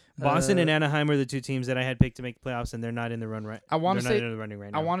 Boston and Anaheim are the two teams that I had picked to make the playoffs, and they're not in the run right. I wanna they're say- not in the running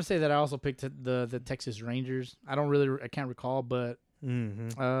right I now. want to say that I also picked the Texas Rangers. I can't recall, but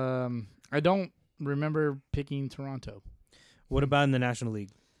Mm-hmm. I don't remember picking Toronto. What about in the National League?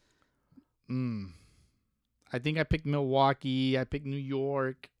 I think I picked Milwaukee. I picked New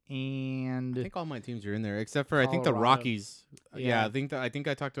York, and I think all my teams are in there except for I think the Colorado. Rockies. Yeah. Yeah, I think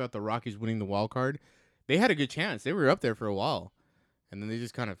I talked about the Rockies winning the wild card. They had a good chance. They were up there for a while, and then they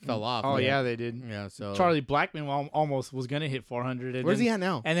just kind of fell off. oh Like, yeah, they did. yeah. So Charlie Blackmon almost was gonna hit 400. And where's then, he at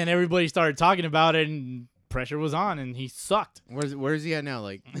now? And then everybody started talking about it, and pressure was on, and he sucked. Where's he at now?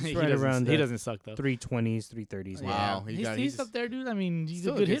 Like he right doesn't- around he the doesn't suck though. 320s, 330s. Wow. Yeah. He's up there, dude. I mean, he's a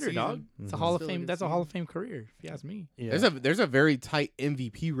Still a good good hitter, dog. season. It's a Mhm. Hall of Still a Fame. good That's a Hall of season. Fame career, if you ask me. Yeah. There's a very tight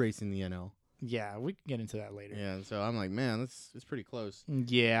MVP race in the NL. Yeah, we can get into that later. Yeah, so I'm like, man, it's pretty close.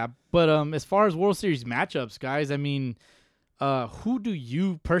 Yeah, but as far as World Series matchups, guys, I mean, who do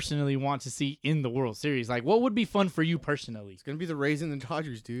you personally want to see in the World Series? Like, what would be fun for you personally? It's gonna be the Rays and the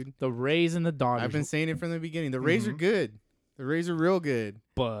Dodgers, dude. The Rays and the Dodgers. I've been saying it from the beginning. The Rays are good. The Rays are real good,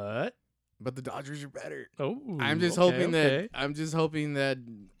 but but the Dodgers are better. oh, I'm just okay. hoping that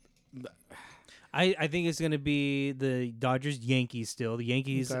I think it's gonna be the Dodgers Yankees still. The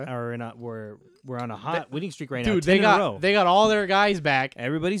Yankees Okay. are in a we're on a hot winning streak right now. Dude, 10 in a row. they got all their guys back.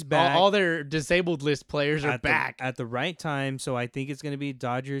 Everybody's back. All their disabled list players are at back. at the right time. So I think it's gonna be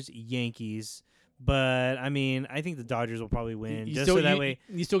Dodgers Yankees. But I mean, I think the Dodgers will probably win. You Just still, so that you, way,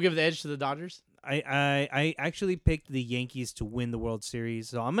 you still give the edge to the Dodgers? I actually picked the Yankees to win the World Series.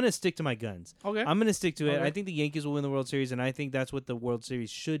 So I'm gonna stick to my guns. Okay. I'm gonna stick to it. Okay. I think the Yankees will win the World Series, and I think that's what the World Series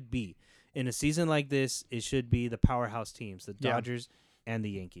should be. In a season like this, it should be the powerhouse teams, the Yeah. Dodgers and the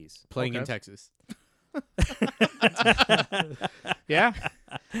Yankees. playing in Okay. Texas. Yeah.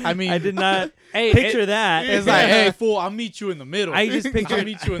 I mean, I did not hey, picture that. It's like, hey, fool, I'll meet you in the middle. I just I'll pictured-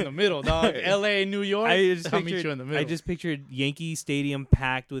 meet you in the middle, dog. L.A. and New York. I'll meet you in the middle. I just pictured Yankee Stadium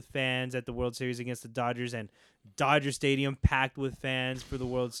packed with fans at the World Series against the Dodgers, and Dodger Stadium packed with fans for the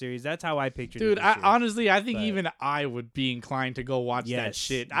World Series. That's how I pictured it. Dude, this year. honestly, I think But- even I would be inclined to go watch that Yes,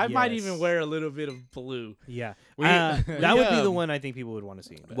 shit. I might yes. even wear a little bit of blue. Yeah, We- that we, would be the one I think people would want to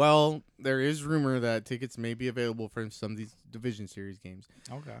see. But Well, there is rumor that tickets may be available for some of these division series games.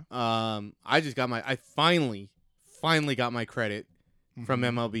 Okay. I finally got my credit from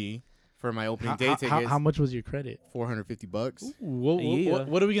MLB for my opening day tickets. How much was your credit? $450. Yeah.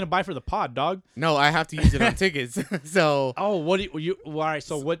 What are we gonna buy for the pod, dog? No, I have to use it on tickets. So, Oh, what do you? All right.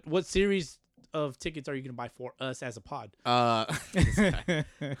 So what series of tickets are you gonna buy for us as a pod?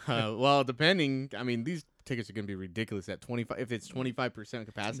 well, depending. I mean, these tickets are gonna be ridiculous at 25. If it's 25%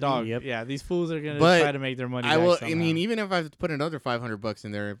 capacity, Dog. Yep. Yeah, these fools are gonna But try to make their money. I back will. somehow. I mean, even if I have to put another $500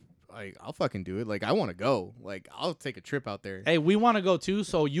 in there, like I'll fucking do it. Like I want to go. Like I'll take a trip out there. hey, we want to go too,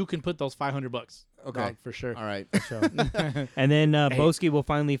 so you can put those $500. Okay. dog, for sure. All right. and then Boski will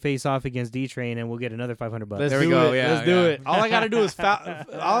finally face off against D Train, and we'll get another $500. Let's There we do go, it. yeah, Let's do yeah. it. All I gotta do is all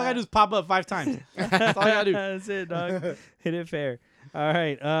I gotta do is pop up 5 times. That's all I gotta do. That's it, dog. Hit it fair. All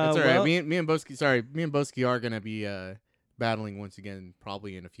right. That's all well, right. Me and Boski are gonna be battling once again,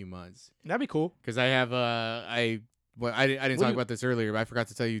 probably in a few months. That'd be cool. Because I have I didn't What talk do you- about this earlier, but I forgot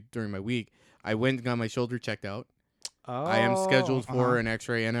to tell you during my week. I went and got my shoulder checked out. Oh, I am scheduled for uh-huh. an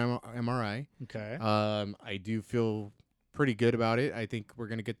X-ray and MRI. Okay. I do feel pretty good about it. I think we're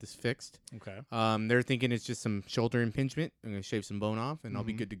gonna get this fixed. Okay. They're thinking it's just some shoulder impingement. I'm gonna shave some bone off, and I'll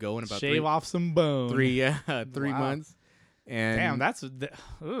be Mhm. good to go in about Shave off some bone. 3 Wow. months. And Damn, that's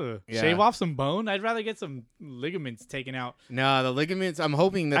Yeah. shave off some bone. I'd rather get some ligaments taken out. no, the ligaments. I'm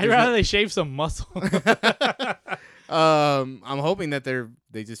hoping that I'd there's rather they shave some muscle. I'm hoping that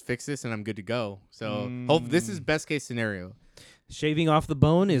they just fix this and I'm good to go. So hope this is best case scenario. Shaving off the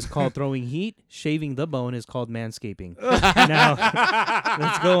bone is called throwing heat. Shaving the bone is called manscaping. Now,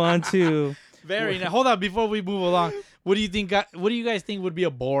 let's go on to Very nice. Hold on, before we move along, what do you think? What do you guys think would be a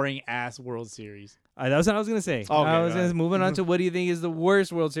boring ass World Series? that's what I was gonna say. Okay, I was go ahead. moving on to what do you think is the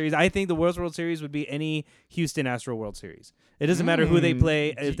worst World Series? I think the worst World Series would be any Houston Astro World Series. It doesn't matter who they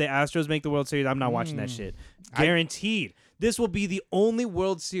play. If the Astros make the World Series, I'm not watching that shit. Guaranteed. This will be the only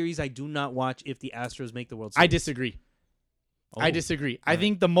World Series I do not watch if the Astros make the World Series. I disagree. I Oh. disagree. I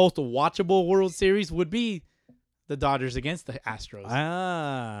think the most watchable World Series would be the Dodgers against the Astros.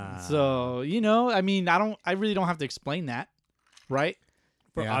 So I mean, I really don't have to explain that, right?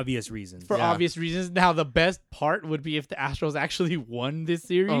 for Yeah. obvious reasons. For Yeah. obvious reasons. Now, the best part would be if the Astros actually won this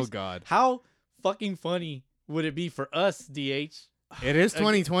series. Oh God, How fucking funny would it be for us, DH? it is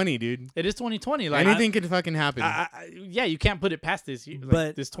 2020, dude. It is 2020. Like Anything could fucking happen. yeah, you can't put it past this year.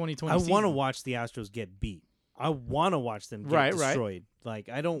 But this 2020. I want to season. watch the Astros get beat. I want to watch them get Right, right. destroyed. Like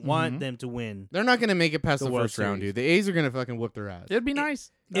I don't want Mhm. them to win. They're not gonna make it past The the World first round, Series. dude. The A's are gonna fucking whoop their ass. It'd be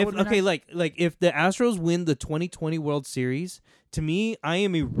nice. That If would be okay, nice. like if the Astros win the 2020 World Series, to me, I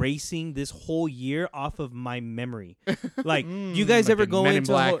am erasing this whole year off of my memory. Like, you guys ever go Men in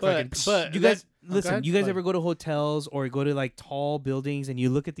into Black ho- fucking- but you guys go listen? ahead. You guys Go ever go to hotels or go to like tall buildings and you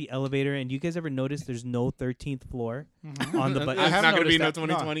look at the elevator and you guys ever notice there's no 13th floor on the? It's I have not gonna be noticed no that.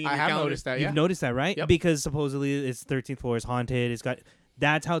 2020 in I your have calendar. noticed that. You've Yeah. noticed that, right? Yep. Because supposedly its 13th floor is haunted. It's got.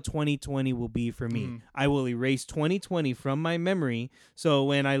 That's how 2020 will be for me. Mhm. I will erase 2020 from my memory. So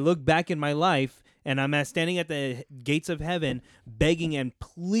when I look back in my life and I'm standing at the gates of heaven, begging and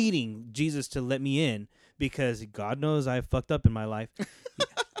pleading Jesus to let me in, because God knows I fucked up in my life.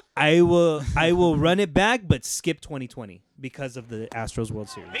 I will run it back, but skip 2020 because of the Astros World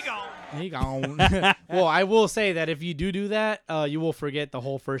Series. He gone. Well, I will say that if you do that, you will forget the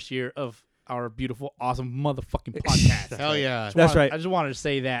whole first year of our beautiful, awesome motherfucking podcast. Hell yeah. That's right. I just wanted to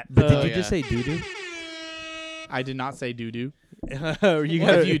say that. But did you yeah. just say doo-doo? I did not say doo doo. You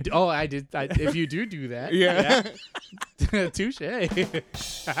If you I did. If you do that, Yeah. touche.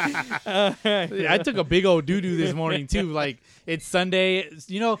 I took a big old doo doo this morning too. Like it's Sunday.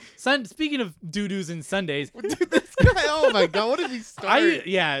 You know, speaking of doo doos and Sundays, Oh my god, what did we start?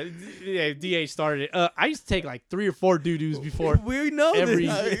 DH started it. I used to take like 3 or 4 doo doos before We know every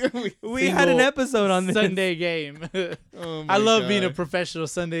this. We had an episode on this. Sunday game. Oh my I love being a God. professional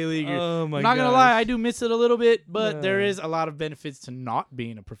Sunday leaguer. Oh my I'm not gonna gosh. lie, I do miss it a little bit, but there Yeah. is a lot of benefits to not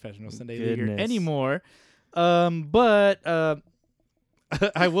being a professional Sunday leaguer Goodness. anymore. But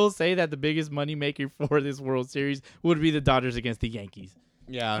I will say that the biggest moneymaker for this World Series would be the Dodgers against the Yankees.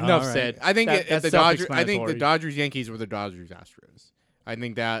 Yeah. Enough all right. said. I think That's the Dodgers. I think the self-explanatory. Dodgers Yankees were the Dodgers Astros. I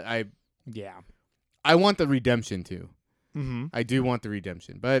think that Yeah. I want the redemption too. Mm-hmm. I do want the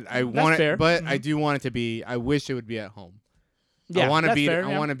redemption, but I That's want fair. it. But I Mhm. do want it to be. I wish it would be at home. Yeah, I want to that's beat. fair,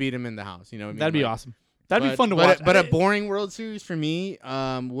 I yeah. want to beat him in the house. You know what I mean? That'd be Like, awesome. That'd be but- fun to but watch. But a boring World Series for me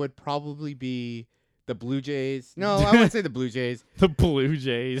would probably be the Blue Jays. No, I wouldn't say the Blue Jays. the Blue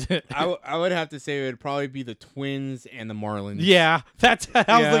Jays. I would have to say it would probably be the Twins and the Marlins. Yeah, that's. I was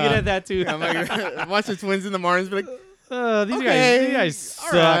Yeah. looking at that too. I'm like, watch the Twins and the Marlins. Be like, These okay, guys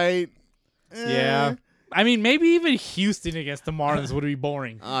suck. all right. Yeah. I mean, maybe even Houston against the Marlins would be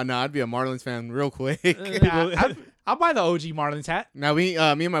boring. Oh no, I'd be a Marlins fan real quick. I'll buy the OG Marlins hat. Now me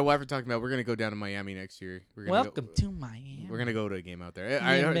and my wife are talking about we're gonna go down to Miami next year. We're gonna Welcome go, to Miami. We're gonna go to a game out there.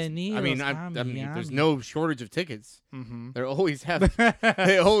 I mean, Bienvenidos there's a no shortage of tickets. Mm-hmm. They always have.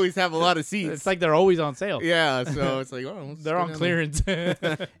 They always have a lot of seats. It's like they're always on sale. yeah, so it's like oh, let's They're go on down clearance.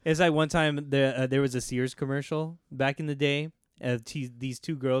 It's like one time there was a Sears commercial back in the day. These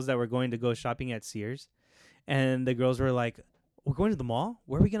 2 girls that were going to go shopping at Sears, and the girls were like, "We're going to the mall.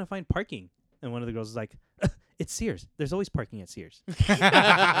 Where are we gonna find parking?" And one of the girls was like, "It's Sears. There's always parking at Sears."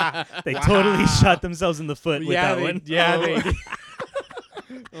 They totally shot themselves in the foot with that one. they.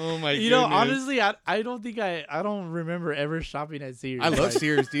 Oh my! You know, goodness. honestly, I don't think I don't remember ever shopping at Sears. I love Like,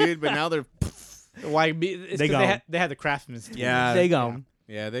 Sears, dude, but now they're Like, it's They 'cause gone. they had the Craftsman. store. They gone.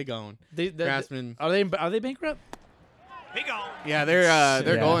 yeah, they gone. They, Craftsman. are they bankrupt? Yeah, they're Yeah.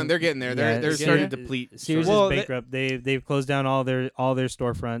 going. They're getting there. They're Yeah, starting to Sears- deplete. Sears Well, is bankrupt. They've closed down all their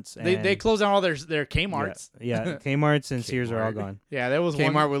storefronts. They and- closed down all their Kmarts. Yeah, Kmart's and Sears are all Kmart. gone. Yeah, there was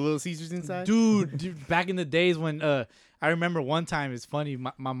Kmart one. with Little Caesars inside. Dude, back in the days when I remember one time, it's funny,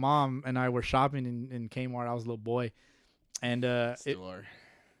 my mom and I were shopping in Kmart. I was a little boy, and Still are.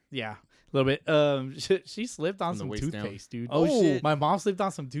 yeah, a little bit. She slipped on From the some waist down. toothpaste, dude. Oh, shit. My mom slipped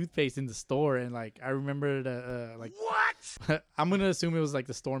on some toothpaste in the store, and like I remember like what? I'm gonna assume it was like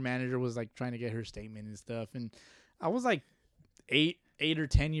the store manager was like trying to get her statement and stuff, and I was like 8 or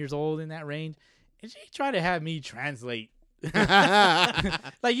 10 years old in that range, and she tried to have me translate.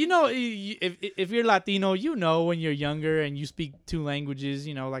 Like, you know, if you're Latino, you know, when you're younger and you speak 2 languages,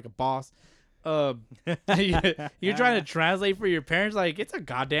 you know, like a boss, you're trying to translate for your parents. Like, it's a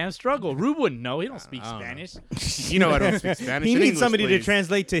goddamn struggle. Rube wouldn't know. He don't speak I don't know. Spanish. You know I don't speak Spanish. He In needs English, somebody to please.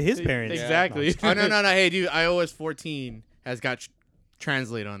 translate to his parents. Exactly. Oh no! Hey, dude, iOS 14 has got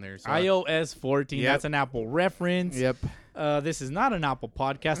translate on there. So. iOS 14. Yep. That's an Apple reference. Yep. This is not an Apple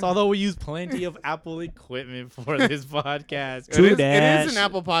podcast, although we use plenty of Apple equipment for this podcast. True It that. is an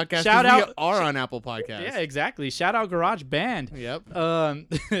Apple podcast. Shout 'cause out- We are on Apple Podcasts. Yeah, exactly. Shout out Garage Band. Yep. But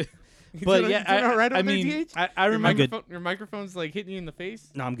doing- yeah, you doing all right I over there, mean, DH? I Your remember good. Your microphone's like hitting you in the face.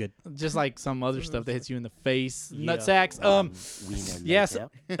 No, I'm good. just like some other stuff that hits you in the face, Yeah. nut sacks. Yes.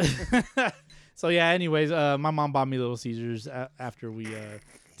 So yeah. Anyways, my mom bought me Little Caesars after we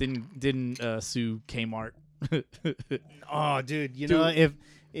didn't sue Kmart. Oh, dude, you Dude. know if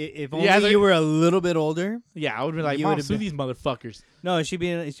only Yeah, they're- you were a little bit older. Yeah, I would be like, You Mom, would've sue been- these motherfuckers. No, she'd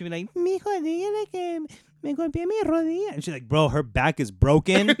be like, mijo, dígale que me golpeé mi rodilla. And she's like, bro, her back is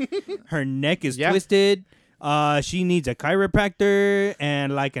broken, her neck is Yeah. twisted. She needs a chiropractor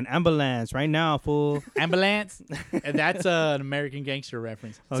and like an ambulance right now, fool. Ambulance. And that's an American Gangster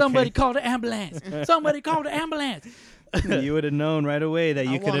reference. Okay. Somebody call the ambulance. Somebody call the ambulance. You would have known right away that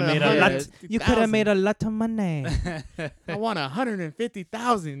you I could have want made a lot. 150,000. You could have made a lot of money. I want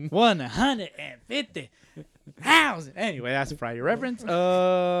 150,000. 150,000. Anyway, that's a Friday reference.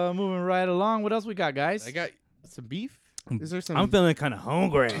 Moving right along. What else we got, guys? I got some beef. Is there some? I'm feeling kind of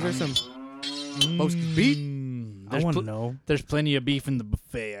hungry. Is there some? Boski's beef? I want to know. There's plenty of beef in the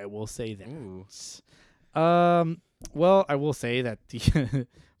buffet. I will say that. Ooh. Well, I will say that the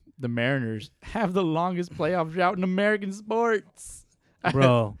the Mariners have the longest playoff drought in American sports.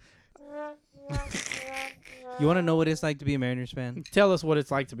 Bro. You want to know what it's like to be a Mariners fan? Tell us what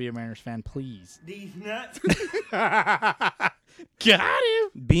it's like to be a Mariners fan, please. These nuts. Got him.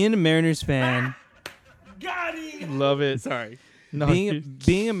 Being a Mariners fan, Got him. Love it. Sorry. No,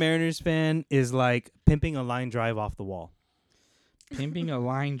 being a Mariners fan is like pimping a line drive off the wall. pimping a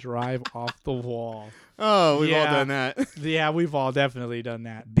line drive off the wall. Oh, we've all Yeah. done that. Yeah, we've all definitely done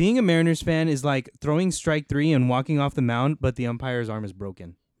that. Being a Mariners fan is like throwing strike 3 and walking off the mound, but the umpire's arm is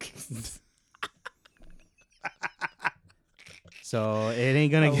broken. So it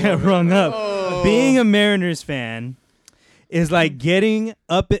ain't gonna get rung up. Oh. Being a Mariners fan is like getting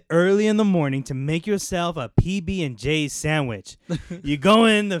up early in the morning to make yourself a PB&J sandwich. You go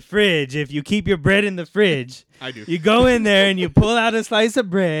in the fridge. If you keep your bread in the fridge, I do. you go in there and you pull out a slice of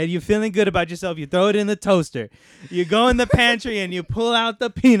bread. You're feeling good about yourself. You throw it in the toaster. You go in the pantry and you pull out the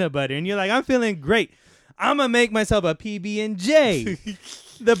peanut butter. And you're like, I'm feeling great. I'm going to make myself a PB&J.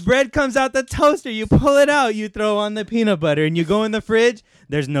 The bread comes out the toaster. You pull it out. You throw on the peanut butter. And you go in the fridge.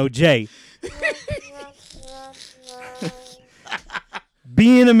 There's no J.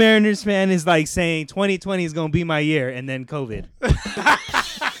 Being a Mariners fan is like saying 2020 is going to be my year and then COVID.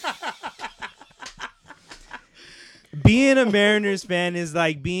 Being a Mariners fan is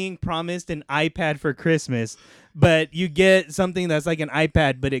like being promised an iPad for Christmas, but you get something that's like an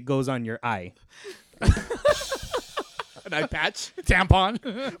iPad, but it goes on your eye. An eye patch? Tampon.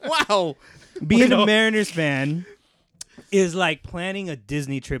 Wow. Being a Mariners fan is like planning a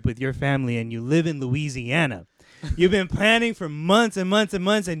Disney trip with your family and you live in Louisiana. You've been planning for months and months and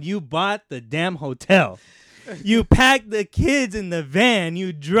months and you bought the damn hotel. You pack the kids in the van.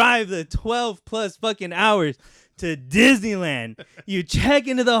 You drive the 12 plus fucking hours to Disneyland. You check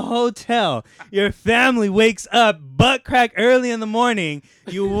into the hotel. Your family wakes up butt crack early in the morning.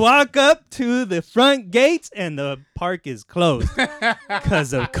 You walk up to the front gates and the park is closed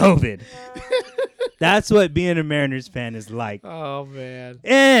because of COVID. That's what being a Mariners fan is like. Oh man.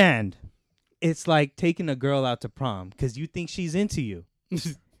 And it's like taking a girl out to prom because you think she's into you.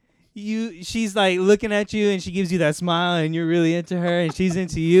 She's like looking at you and she gives you that smile and you're really into her and she's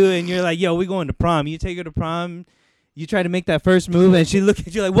into you and you're like, yo, we going to prom. You take her to prom. You try to make that first move and she look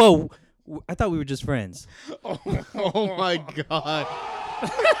at you like, whoa, I thought we were just friends. Oh my God.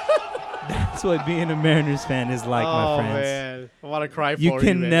 That's what being a Mariners fan is like, my friends. Man. I want to cry for You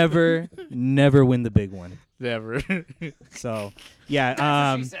can man. never win the big one. Never. So,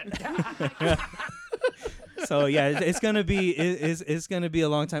 yeah. So yeah, it's gonna be a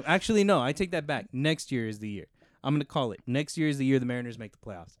long time. Actually, no, I take that back. Next year is the year. I'm gonna call it. Next year is the year the Mariners make the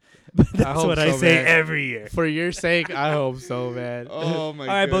playoffs. But that's hope what I so, say man. every year. For your sake, I hope so, man. Oh my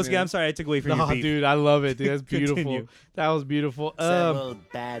God. All right, Boski, I'm sorry I took away from your No, beef. dude, I love it, dude. That's beautiful. Continue. That was beautiful. Several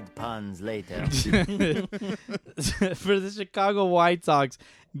bad puns later. For the Chicago White Sox,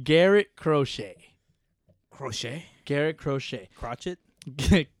 Garrett Crochet. Garrett Crochet. Crotchet.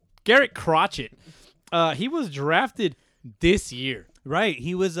 Garrett Crotchet. He was drafted this year. Right,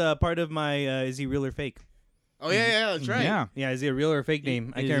 he was part of my. Is he real or fake? Oh, yeah, that's right. Yeah. Yeah, is he a real or fake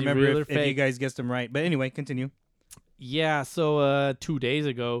name? I Is can't he remember real or if you fake? guys guessed him right. But anyway, continue. Yeah, so 2 days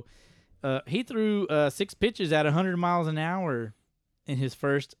ago, he threw 6 pitches at 100 miles an hour in his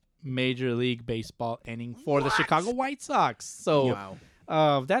first Major League Baseball inning for the Chicago White Sox. So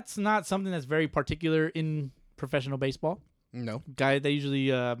that's not something that's very particular in professional baseball. No. They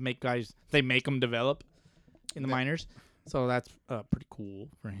usually make them develop in the minors. So that's pretty cool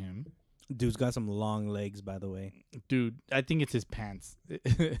for him. Dude's got some long legs, by the way. Dude, I think it's his pants.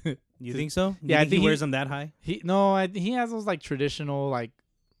 You think so? Yeah, I I think think he wears them that high. He has those like traditional like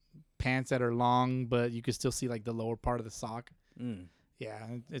pants that are long, but you can still see like the lower part of the sock. Yeah,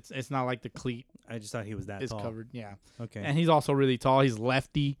 it's not like the cleat I just thought he was that is tall. covered. Yeah, Okay. and he's also really tall. He's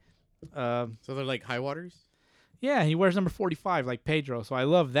lefty. So they're like high waters? Yeah, he wears number 45 like Pedro. So I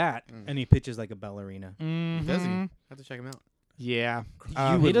love that. And he pitches like a ballerina. Does he? I have to check him out. Yeah,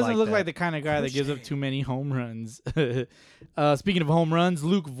 You he would doesn't like look that. like the kind of guy that gives up too many home runs. Speaking of home runs,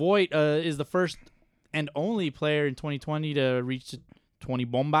 Luke Voigt is the first and only player in 2020 to reach 20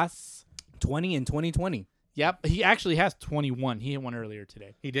 bombas. 20 in 2020. Yep, he actually has 21. He hit one earlier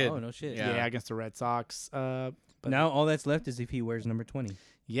today. He did. Oh, no shit. Yeah, against the Red Sox. But Now all that's left is if he wears number 20.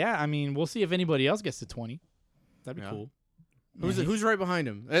 yeah, I mean, we'll see if anybody else gets to 20. That'd be Yeah. cool. Who's right behind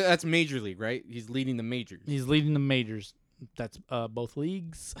him? That's Major League, right? He's leading the majors. He's leading the majors. That's both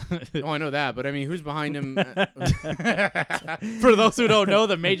leagues. Oh, I know that, but I mean, who's behind him? For those who don't know,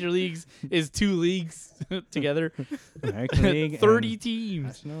 the major leagues is 2 leagues together. American League 30 and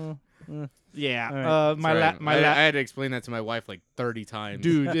teams. National. Yeah. All right. My I had to explain that to my wife like 30 times.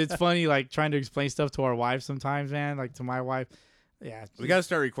 dude, it's funny like trying to explain stuff to our wives sometimes, man. Like to my wife. Yeah. We gotta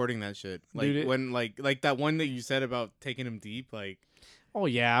start recording that shit. Like Dude, when like that one that you said about taking him deep. Like Oh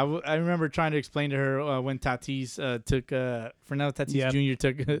yeah, I remember trying to explain to her when Tatis took Fernando Tatis Yep. Jr.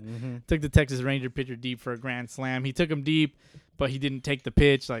 took took the Texas Ranger pitcher deep for a grand slam. He took him deep, but he didn't take the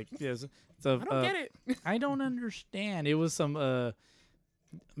pitch. Like, so I don't get it. I don't understand. It was some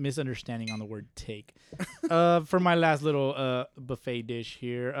misunderstanding on the word take. For my last little buffet dish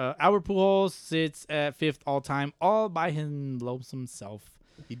here, Albert Pujols sits at 5th all time, all by himself.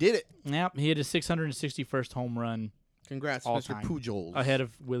 He did it. Yep, he hit his 661st home run. Congrats, All Mr. time. Pujols. Ahead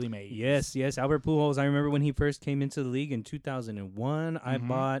of Willie Mays. Yes, Albert Pujols. I remember when he first came into the league in 2001. I Mhm.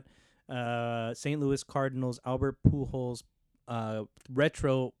 bought St. Louis Cardinals Albert Pujols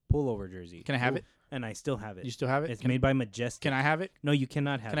retro pullover jersey. Can I have it? And I still have it. You still have it? It's made by Majestic. Can I have it? No, you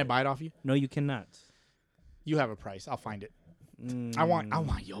cannot have Can it. I buy it off you? No, you cannot. You have a price. I'll find it. Mm. I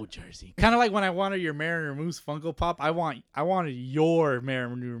want your jersey. Kind of like when I wanted your Mariner Moose Funko Pop. I wanted your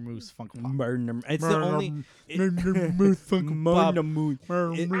Mariner Moose Funko Pop. It's the only. Mariner Moose Funko Pop.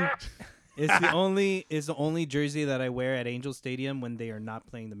 It- Mariner It's the only jersey that I wear at Angel Stadium when they are not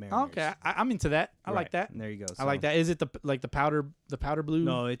playing the Mariners. Okay, I'm into that. I like Right. that. There you go. I like that. Is it the powder blue?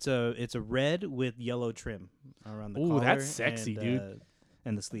 No, it's a red with yellow trim around the Ooh, collar. that's sexy, and, dude.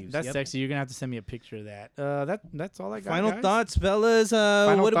 And the sleeves. That's Yep. sexy. You're gonna have to send me a picture of that. That's all I got. Final guys. thoughts, fellas.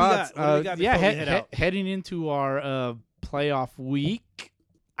 Final what thoughts. do we got? What do we got Yeah, before we head out? heading into our playoff week,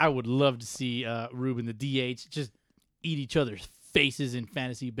 I would love to see Ruben the DH just eat each other's faces in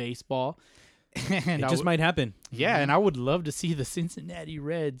fantasy baseball. And It just might happen. Yeah, and I would love to see the Cincinnati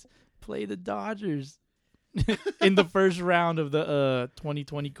Reds play the Dodgers in the first round of the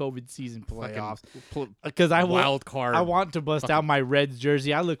 2020 COVID season playoffs. Because Wild card. I want to bust out my Reds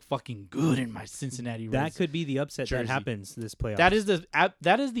jersey. I look fucking good in my Cincinnati That Reds. could be the upset jersey. that happens this playoff. That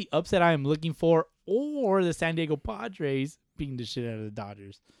is the upset I am looking for, or the San Diego Padres beating the shit out of the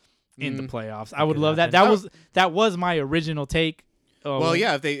Dodgers in the playoffs. I would could love that. happen. That was my original take. Well,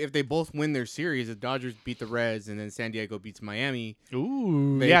 yeah, if they both win their series, the Dodgers beat the Reds and then San Diego beats Miami.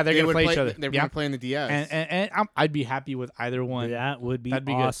 Ooh, they're gonna would play each other. They're Yeah. gonna play in the DS. And I'd be happy with either one. That would be That'd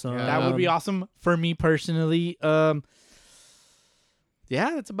be awesome. good. That would be awesome for me personally.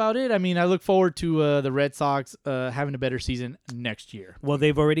 Yeah, that's about it. I mean, I look forward to the Red Sox having a better season next year. Well,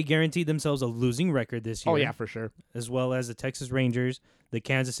 they've already guaranteed themselves a losing record this year. Oh yeah, for sure. As well as the Texas Rangers, the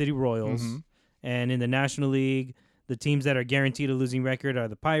Kansas City Royals, Mhm. and in the National League, the teams that are guaranteed a losing record are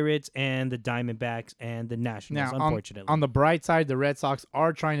the Pirates and the Diamondbacks and the Nationals. Now, Unfortunately, on the bright side, the Red Sox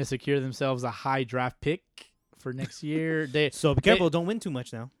are trying to secure themselves a high draft pick for next year. so be careful, don't win too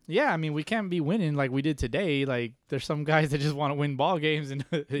much now. Yeah, I mean, we can't be winning like we did today. Like, there's some guys that just want to win ball games, and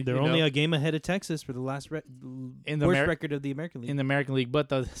They're only a game ahead of Texas for the last In the worst Ameri- record of the American League. in the American League, but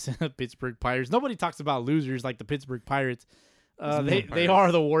the Pittsburgh Pirates. Nobody talks about losers like the Pittsburgh Pirates. They Pirates.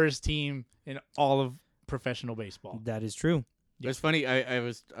 are the worst team in all of professional baseball. That is true. It's funny. I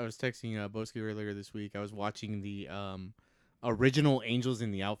was texting Boski earlier this week. I was watching the original Angels in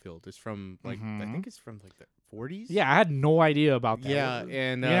the Outfield. It's from I think it's from like the 40s. Yeah, I had no idea about that. Yeah, and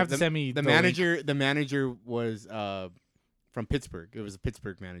You're gonna have to the, send me the the link. manager. The manager was from Pittsburgh. It was a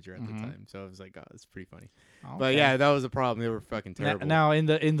Pittsburgh manager at the Mhm. time, so I was like, oh, it's pretty funny. Okay. But yeah, that was a problem. They were fucking terrible. Now in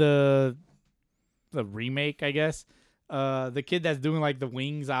the remake, I guess, the kid that's doing like the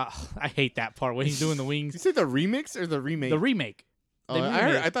wings, I hate that part when he's doing the Did you wings. say the remix or the remake? The remake. Oh, the I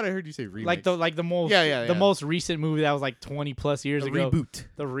remake. thought I heard you say remix. Like the most Yeah. the most recent movie that was like 20 plus years The ago. reboot.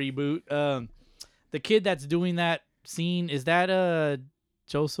 The reboot. The kid that's doing that scene, is that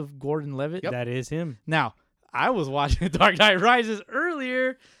Joseph Gordon-Levitt? That is him. Now, I was watching Dark Knight Rises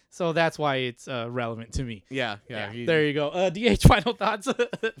earlier, so that's why it's relevant to me. Yeah. There you go. DH final thoughts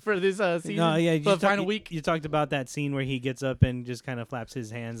for this season. No, yeah, for the final week. You talked about that scene where he gets up and just kind of flaps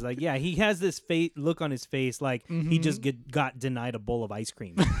his hands. Like, yeah, he has this look on his face like he just got denied a bowl of ice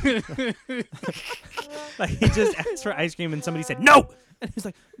cream. Like he just asked for ice cream and somebody said no, and he's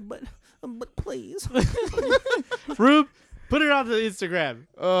like, but please. Rube, put it on the Instagram.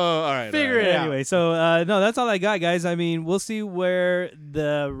 Oh, all right. Figure all right. it out. Anyway, so no, that's all I got, guys. I mean, we'll see where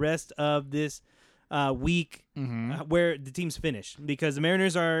the rest of this week, where the teams finish, because the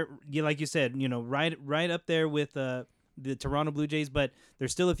Mariners are, like you said, right up there with the Toronto Blue Jays, but they're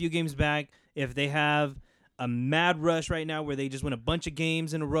still a few games back. If they have a mad rush right now where they just win a bunch of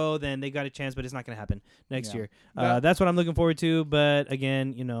games in a row, then they got a chance. But it's not going to happen next year. That's what I'm looking forward to. But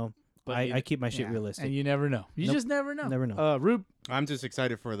again, I keep my shit realistic. And you never know. You just never know. Never know. Rube. I'm just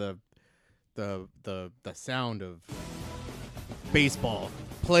excited for the sound of baseball,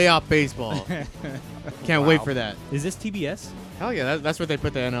 playoff baseball. Can't wait for that. Is this TBS? Hell yeah, that's what they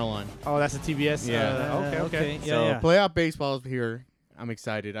put the NL on. Oh, that's a TBS. Yeah. Okay. Yeah, So yeah. playoff baseball is here. I'm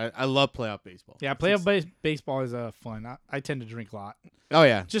excited. I love playoff baseball. Yeah, playoff baseball is fun. I tend to drink a lot Oh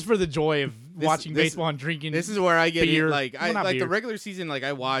yeah. just for the joy of watching this- baseball and drinking. This is where I get beer. it. Like Well, not the beer. regular season. Like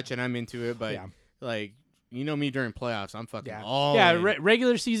I watch and I'm into it, but Yeah. like me during playoffs, I'm fucking yeah, all yeah. in.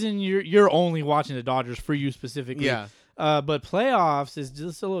 Regular season, you're only watching the Dodgers for you specifically. Yeah. But playoffs is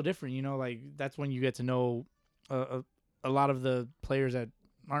just a little different. Like that's when you get to know a lot of the players that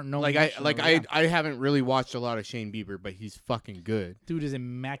aren't known. I haven't really watched a lot of Shane Bieber, but he's fucking good. Dude is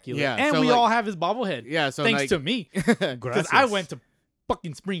immaculate. Yeah, and so, we like- all have his bobblehead. Yeah, so thanks like, to me, because I went to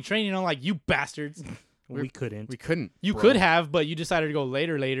fucking spring training. I'm like, you bastards. We couldn't. we couldn't. You bro. could have, but you decided to go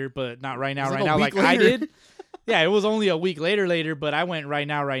later, but not right now. It was Right like a now, week like I later. did. Yeah, it was only a week later, but I went right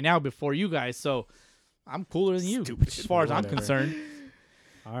now before you guys. So I'm cooler than you, Stupid as shit. far as I'm Whatever. concerned.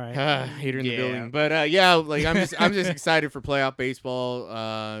 All right. Hater in the Yeah. building, but yeah, like I'm just excited for playoff baseball.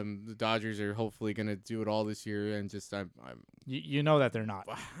 The Dodgers are hopefully gonna do it all this year, and just I'm You know that they're not.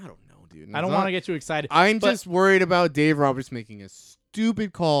 I don't know, dude. I don't want to get too excited. I'm but- just worried about Dave Roberts making a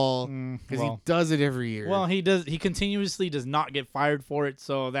stupid call Mm, because well. he does it every year. Well, he does. He continuously does not get fired for it,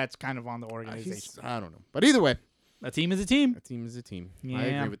 so that's kind of on the He's- organization. I don't know, but either way, A team is a team. a team is a team. I Yeah.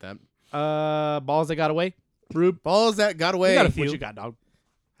 agree with that. Balls that got away. Rube, Balls that got away. got a what few. you got, dog?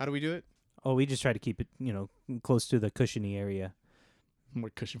 How do we do it? Oh, we just try to keep it, close to the cushiony area.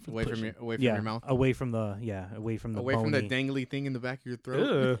 More cushion for Away the from pushing. your mouth. away from the Away from the bony. dangly thing in the back of your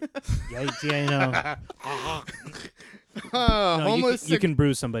throat. Ugh. Yeah, I know. No, Homeless. you can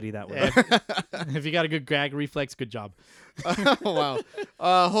bruise somebody that way. If you got a good gag reflex, good job. wow.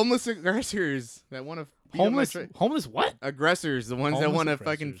 Homeless aggressors that want to Homeless what? aggressors, the ones that Homeless want to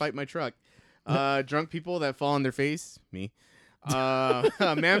fucking aggressors. fight my truck. Drunk people that fall on their face. Me.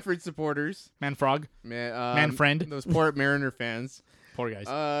 Manfred supporters. Man frog. Man friend. Those poor Mariner fans. Poor guys.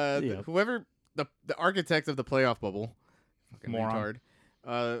 Yeah. Whoever the architect of the playoff bubble. Fucking Moron.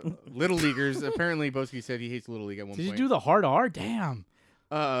 retard. Little leaguers. Apparently, Boski said he hates Little League at one Did you point. do the hard R? Damn.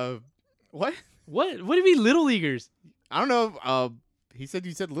 What? What do you mean, little leaguers? I don't know. He said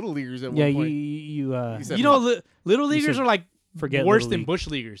you said Little Leaguers at Yeah, one you point. you said You know, little leaguers said are like forget worse Little than League. bush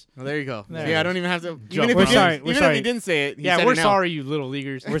leaguers. Oh, there you go. There See, it I is. don't even have to. Jump Even on. if he Sorry, didn't, we're even if sorry. he didn't say it, he Yeah, said we're it now. sorry, you little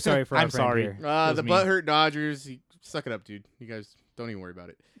leaguers. We're sorry for our I'm friend sorry. here. The That was me. butthurt Dodgers. Suck it up, dude. You guys don't even worry about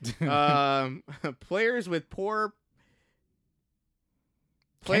it. Players with poor.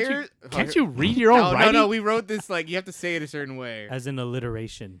 Players. Can't you read your own No, writing? no. We wrote this like you have to say it a certain way. As in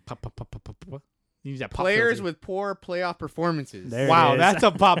alliteration. Use that pop Players filter. with poor playoff performances. There it Wow, is. that's a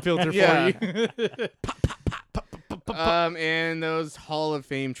pop filter Yeah. for you. And those Hall of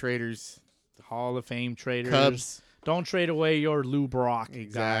Fame traders. Hall of Fame traders. Cubs. Don't trade away your Lou Brock.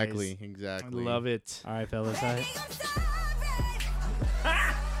 Exactly. Guys. I Exactly. love it. All right, fellas.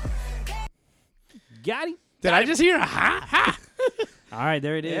 Got him. Did I just hear a ha ha? All right,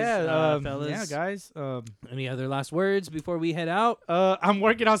 there it is. Yeah, fellas. yeah, guys. Any other last words before we head out? I'm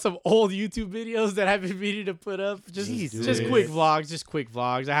working on some old YouTube videos that I've been meaning to put up. Just quick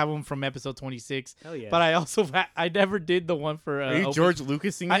vlogs. I have them from episode 26. Hell yeah. But I also I never did the one for. Are you open- George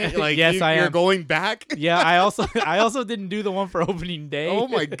Lucasing I- it? Like yes, I you're am. going back. Yeah, I also didn't do the one for opening day. Oh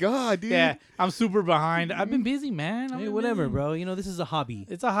my god, dude. Yeah, I'm super behind. I've been busy, man. I've Hey, been whatever, busy. bro. This is a hobby.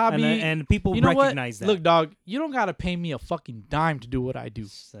 It's a hobby, And people you know recognize what? that. Look, dog, you don't gotta pay me a fucking dime to do what I do.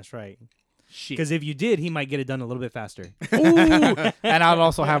 That's right. Shit. Because if you did, he might get it done a little bit faster. Ooh, and I'd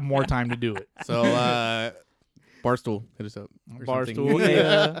also have more time to do it. So Barstool, hit us up. or something.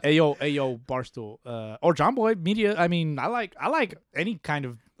 Barstool, hey yo, Barstool, or John Boy Media. I mean, I like any kind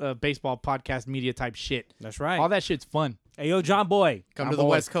of baseball podcast media type shit. That's right. All that shit's fun. Hey, yo, John Boy. Come I'm to the boy.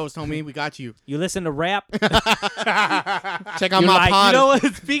 West Coast, homie. We got you. You listen to rap? Check out You my like- pod. You know what?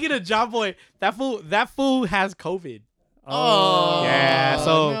 Speaking of John Boy, that fool has COVID. Oh Yeah,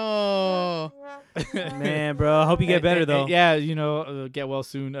 so- no. Man, bro. I hope you get better, though. Yeah, get well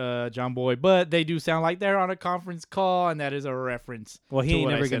soon, John Boy. But they do sound like they're on a conference call, and that is a reference. Well, to he ain't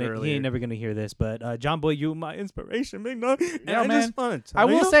what I never said gonna earlier. hear this, but John Boy, you my inspiration, big dog. And Yeah, I man. just want to I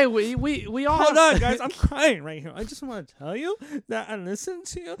will say we all hold on, guys. I'm crying right here. I just want to tell you that I listen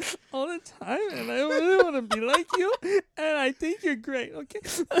to you all the time, and I really want to be like you, and I think you're great. Okay,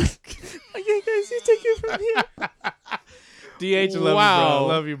 okay, guys, you take it from here. DH, love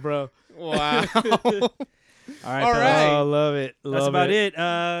Wow. you, bro. Wow. All right. All fellas. right. Oh, love it. That's Love about it.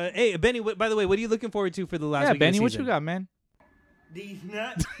 it. Hey, Benny. By the way, what are you looking forward to for the last Yeah, week Benny, of the what season? you got, man? These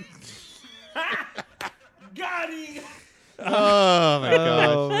nuts. Got him. Oh my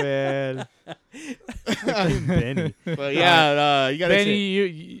Oh gosh. man, Benny. But yeah, you gotta Benny, say,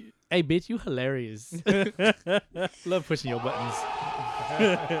 you, hey bitch, you hilarious. Love pushing your buttons.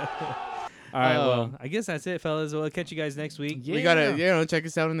 All right. Well, I guess that's it, fellas. We'll catch you guys next week. Yeah. we gotta check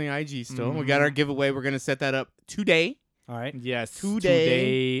us out on the IG still. We got our giveaway. We're gonna set that up today. All right. Yes,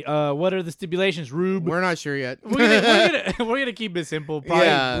 Today. What are the stipulations, Rube? We're not sure yet. we're gonna keep it simple. Probably.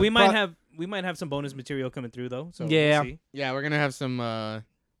 Yeah. We might have some bonus material coming through though. So Yeah. We'll see. Yeah, we're gonna have some.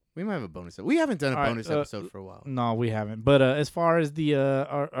 We might have a bonus. We haven't done a All right, bonus episode for a while. No, we haven't. But as far as the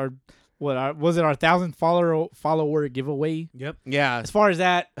was it our 1,000 follower giveaway? Yep. Yeah. As far as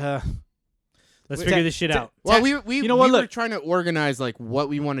that, Let's figure this shit out. Well, we you know what, we were look. trying to organize like what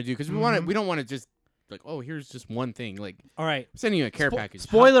we want to do because we don't want to just like here's just one thing. Like All right. I'm sending you a care package.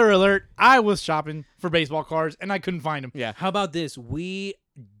 spoiler alert: I was shopping for baseball cards and I couldn't find them. Yeah. How about this? We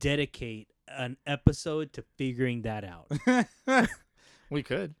dedicate an episode to figuring that out. We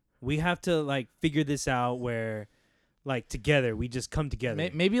could. We have to like figure this out where, like, together we just come together.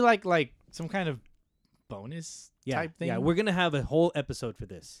 Maybe like some kind of bonus type thing. Yeah, we're gonna have a whole episode for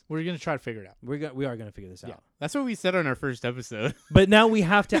this. We're gonna try to figure it out. We are gonna figure this out. That's what we said on our first episode. But now we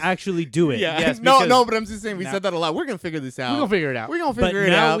have to actually do it. Yes, no, because but I'm just saying we now- said that a lot. We're gonna figure this out. We're gonna figure it out. We're gonna But figure it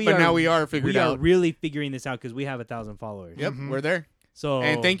now out. we But are- now we are figured We are out. really figuring this out because we have 1,000 followers. Yep, we're there. So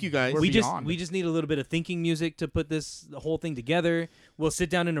And thank you guys. We're we beyond. just need a little bit of thinking music to put the whole thing together. We'll sit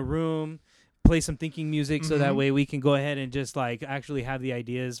down in a room, play some thinking music, so that way we can go ahead and just like actually have the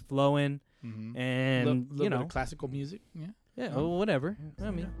ideas flowing, and Little bit of classical music. Yeah. whatever. I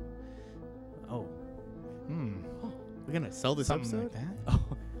mean, We're gonna sell this Something episode. like that.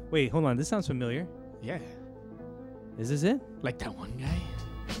 wait, hold on. This sounds familiar. Yeah. Is this it? Like that one guy.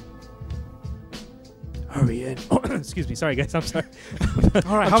 Hurry in. Excuse me. Sorry, guys. I'm sorry.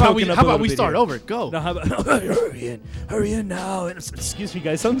 All right. I'm How about choking we up how a about little we bit start here. over? Go. No, how about hurry in now? And excuse me,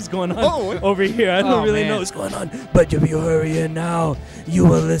 guys, something's going on Oh, over here. I don't Oh, really man. know what's going on. But if you hurry in now, you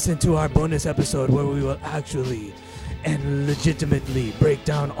will listen to our bonus episode where we will actually and legitimately break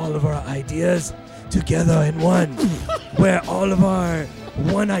down all of our ideas together in one, where all of our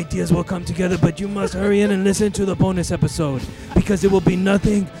one ideas will come together. But you must hurry in and listen to the bonus episode because it will be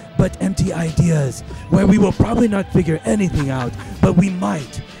nothing but empty ideas where we will probably not figure anything out, but we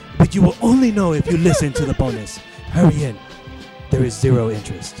might. But you will only know if you listen to the bonus. Hurry in. There is zero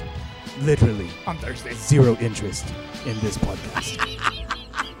interest. Literally On Thursday. zero interest in this podcast.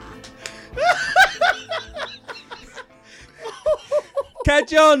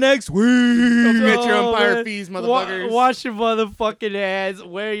 Catch y'all next week. Get your Oh, umpire man. fees, motherfuckers. Wash your motherfucking hands.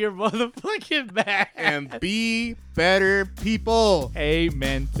 Wear your motherfucking mask. And be better people.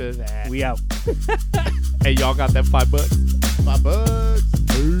 Amen to that. We out. Hey, y'all got that $5?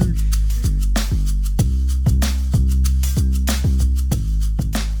 $5.